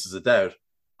defence is a doubt,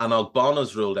 and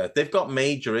Ogbonna's ruled out. They've got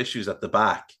major issues at the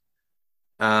back.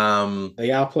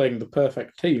 They are playing the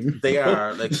perfect team. They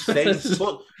are, like Saints,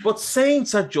 but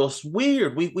Saints are just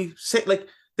weird. We say, like,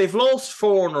 they've lost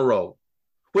 4 in a row,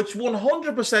 which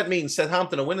 100% means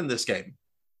Southampton are winning this game.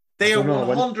 They are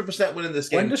 100% winning this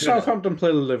game. When does Southampton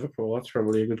play Liverpool? That's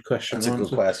probably a good question. That's a good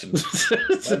question.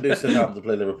 When do Southampton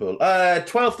play Liverpool?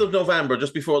 12th of November,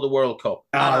 just before the World Cup.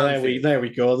 There we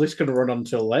go. This can run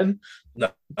until then. No,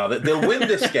 they'll win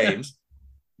this game.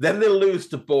 Then they'll lose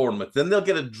to Bournemouth. Then they'll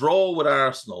get a draw with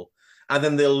Arsenal. And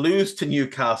then they'll lose to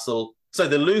Newcastle. So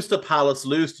they'll lose to Palace,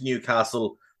 lose to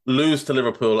Newcastle, lose to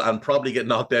Liverpool, and probably get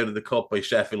knocked out of the cup by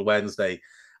Sheffield Wednesday.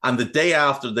 And the day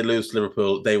after they lose to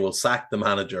Liverpool, they will sack the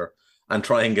manager and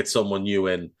try and get someone new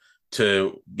in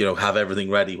to, have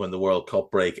everything ready when the World Cup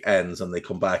break ends and they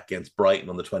come back against Brighton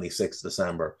on the 26th of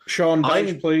December. Sean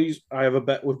Dyche, please. I have a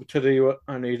bet with Tadeo.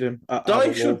 I need him.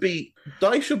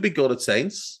 Dyche should be good at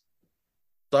Saints.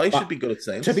 Dyche should be good at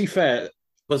Saints. To be fair,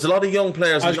 there's a lot of young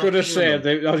players. I was going to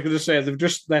say they've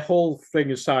just, their whole thing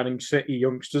is signing City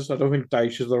youngsters. I don't think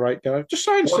Dyche is the right guy. Just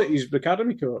sign City's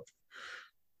academy coach.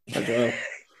 I don't know.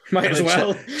 Might as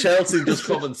well. Chelsea just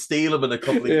come and steal him in a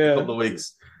couple of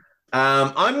weeks.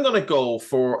 I'm going to go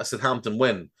for a Southampton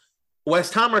win.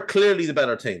 West Ham are clearly the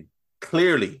better team.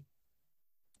 Clearly.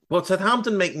 But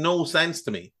Southampton make no sense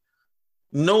to me.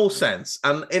 No sense.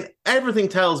 And everything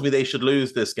tells me they should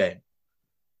lose this game.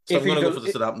 So I'm going to go for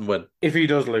the Southampton win. If he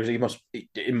does lose, it must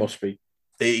be.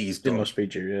 He's done. It must be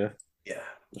due, yeah. Yeah.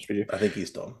 Must be due. I think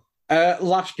he's done.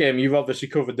 Last game, you've obviously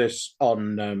covered this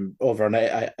on over on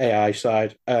AI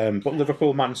side, but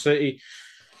Liverpool, Man City.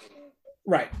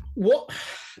 Right. What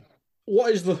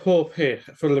is the hope here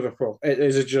for Liverpool?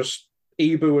 Is it just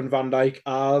Ibu and Van Dijk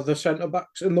are the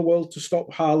centre-backs in the world to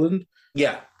stop Haaland?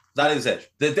 Yeah, that is it.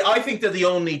 I think they're the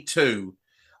only two.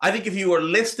 I think if you were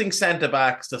listing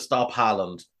centre-backs to stop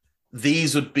Haaland,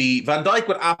 these would be... Van Dijk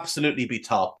would absolutely be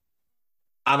top.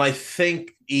 And I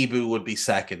think Ibu would be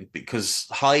second because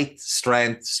height,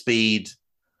 strength, speed,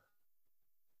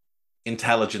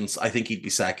 intelligence, I think he'd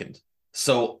be second.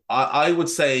 So I would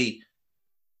say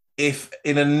if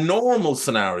in a normal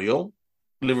scenario,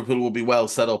 Liverpool will be well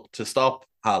set up to stop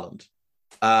Haaland.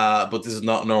 But this is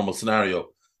not a normal scenario.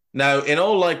 Now, in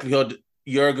all likelihood,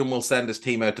 Jurgen will send his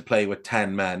team out to play with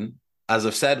 10 men. As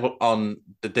I've said on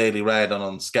the Daily Red and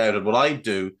on Scouted, what I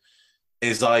do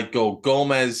is I go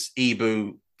Gomez,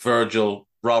 Ibu, Virgil,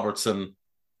 Robertson,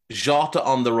 Jota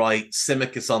on the right,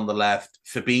 Tsimikas on the left,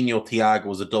 Fabinho, Thiago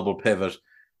as a double pivot,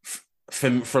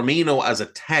 Firmino as a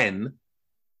 10,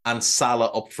 and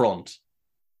Salah up front.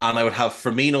 And I would have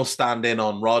Firmino stand in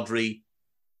on Rodri,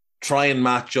 try and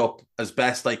match up as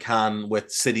best I can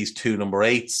with City's 2 number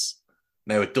 8s.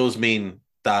 Now, it does mean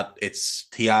that it's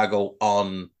Thiago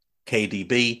on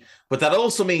KDB, but that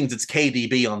also means it's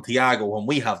KDB on Thiago when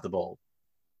we have the ball.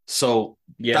 So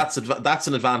that's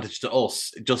an advantage to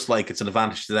us, just like it's an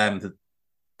advantage to them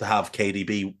to have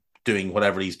KDB doing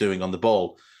whatever he's doing on the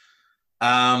ball.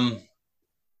 Now,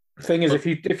 The thing is,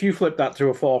 if you flip that to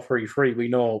a 4-3-3, we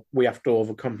know we have to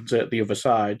overcompensate the other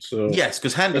side. So yes,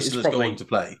 because Henderson is going to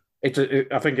play. I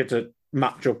think it's a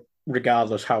matchup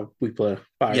regardless how we play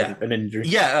by an injury.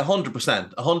 Yeah,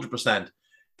 100%. 100%.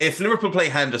 If Liverpool play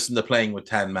Henderson, they're playing with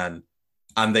 10 men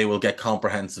and they will get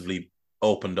comprehensively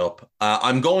opened up.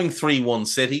 I'm going 3-1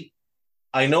 City.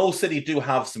 I know City do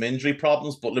have some injury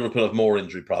problems, but Liverpool have more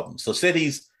injury problems. So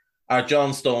City's are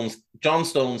John Stones,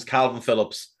 Calvin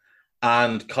Phillips,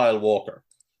 and Kyle Walker.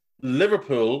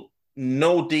 Liverpool,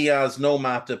 no Diaz, no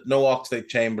Matip, no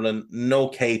Oxlade-Chamberlain, no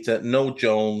Keita, no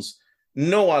Jones,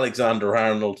 no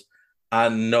Alexander-Arnold,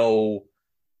 and no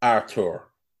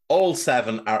Arthur. All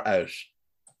 7 are out.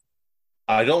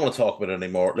 I don't want to talk about it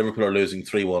anymore. Liverpool are losing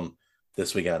 3-1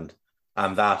 this weekend.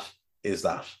 And that is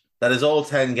that. That is all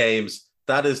 10 games.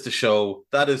 That is the show.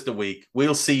 That is the week.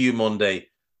 We'll see you Monday.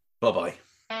 Bye-bye.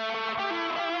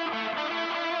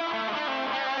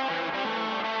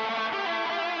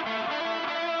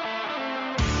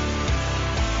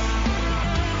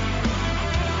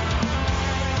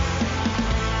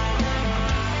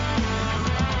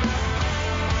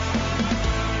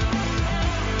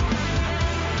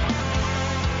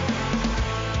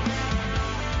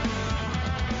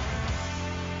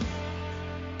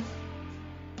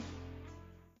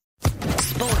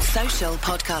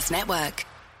 Podcast Network.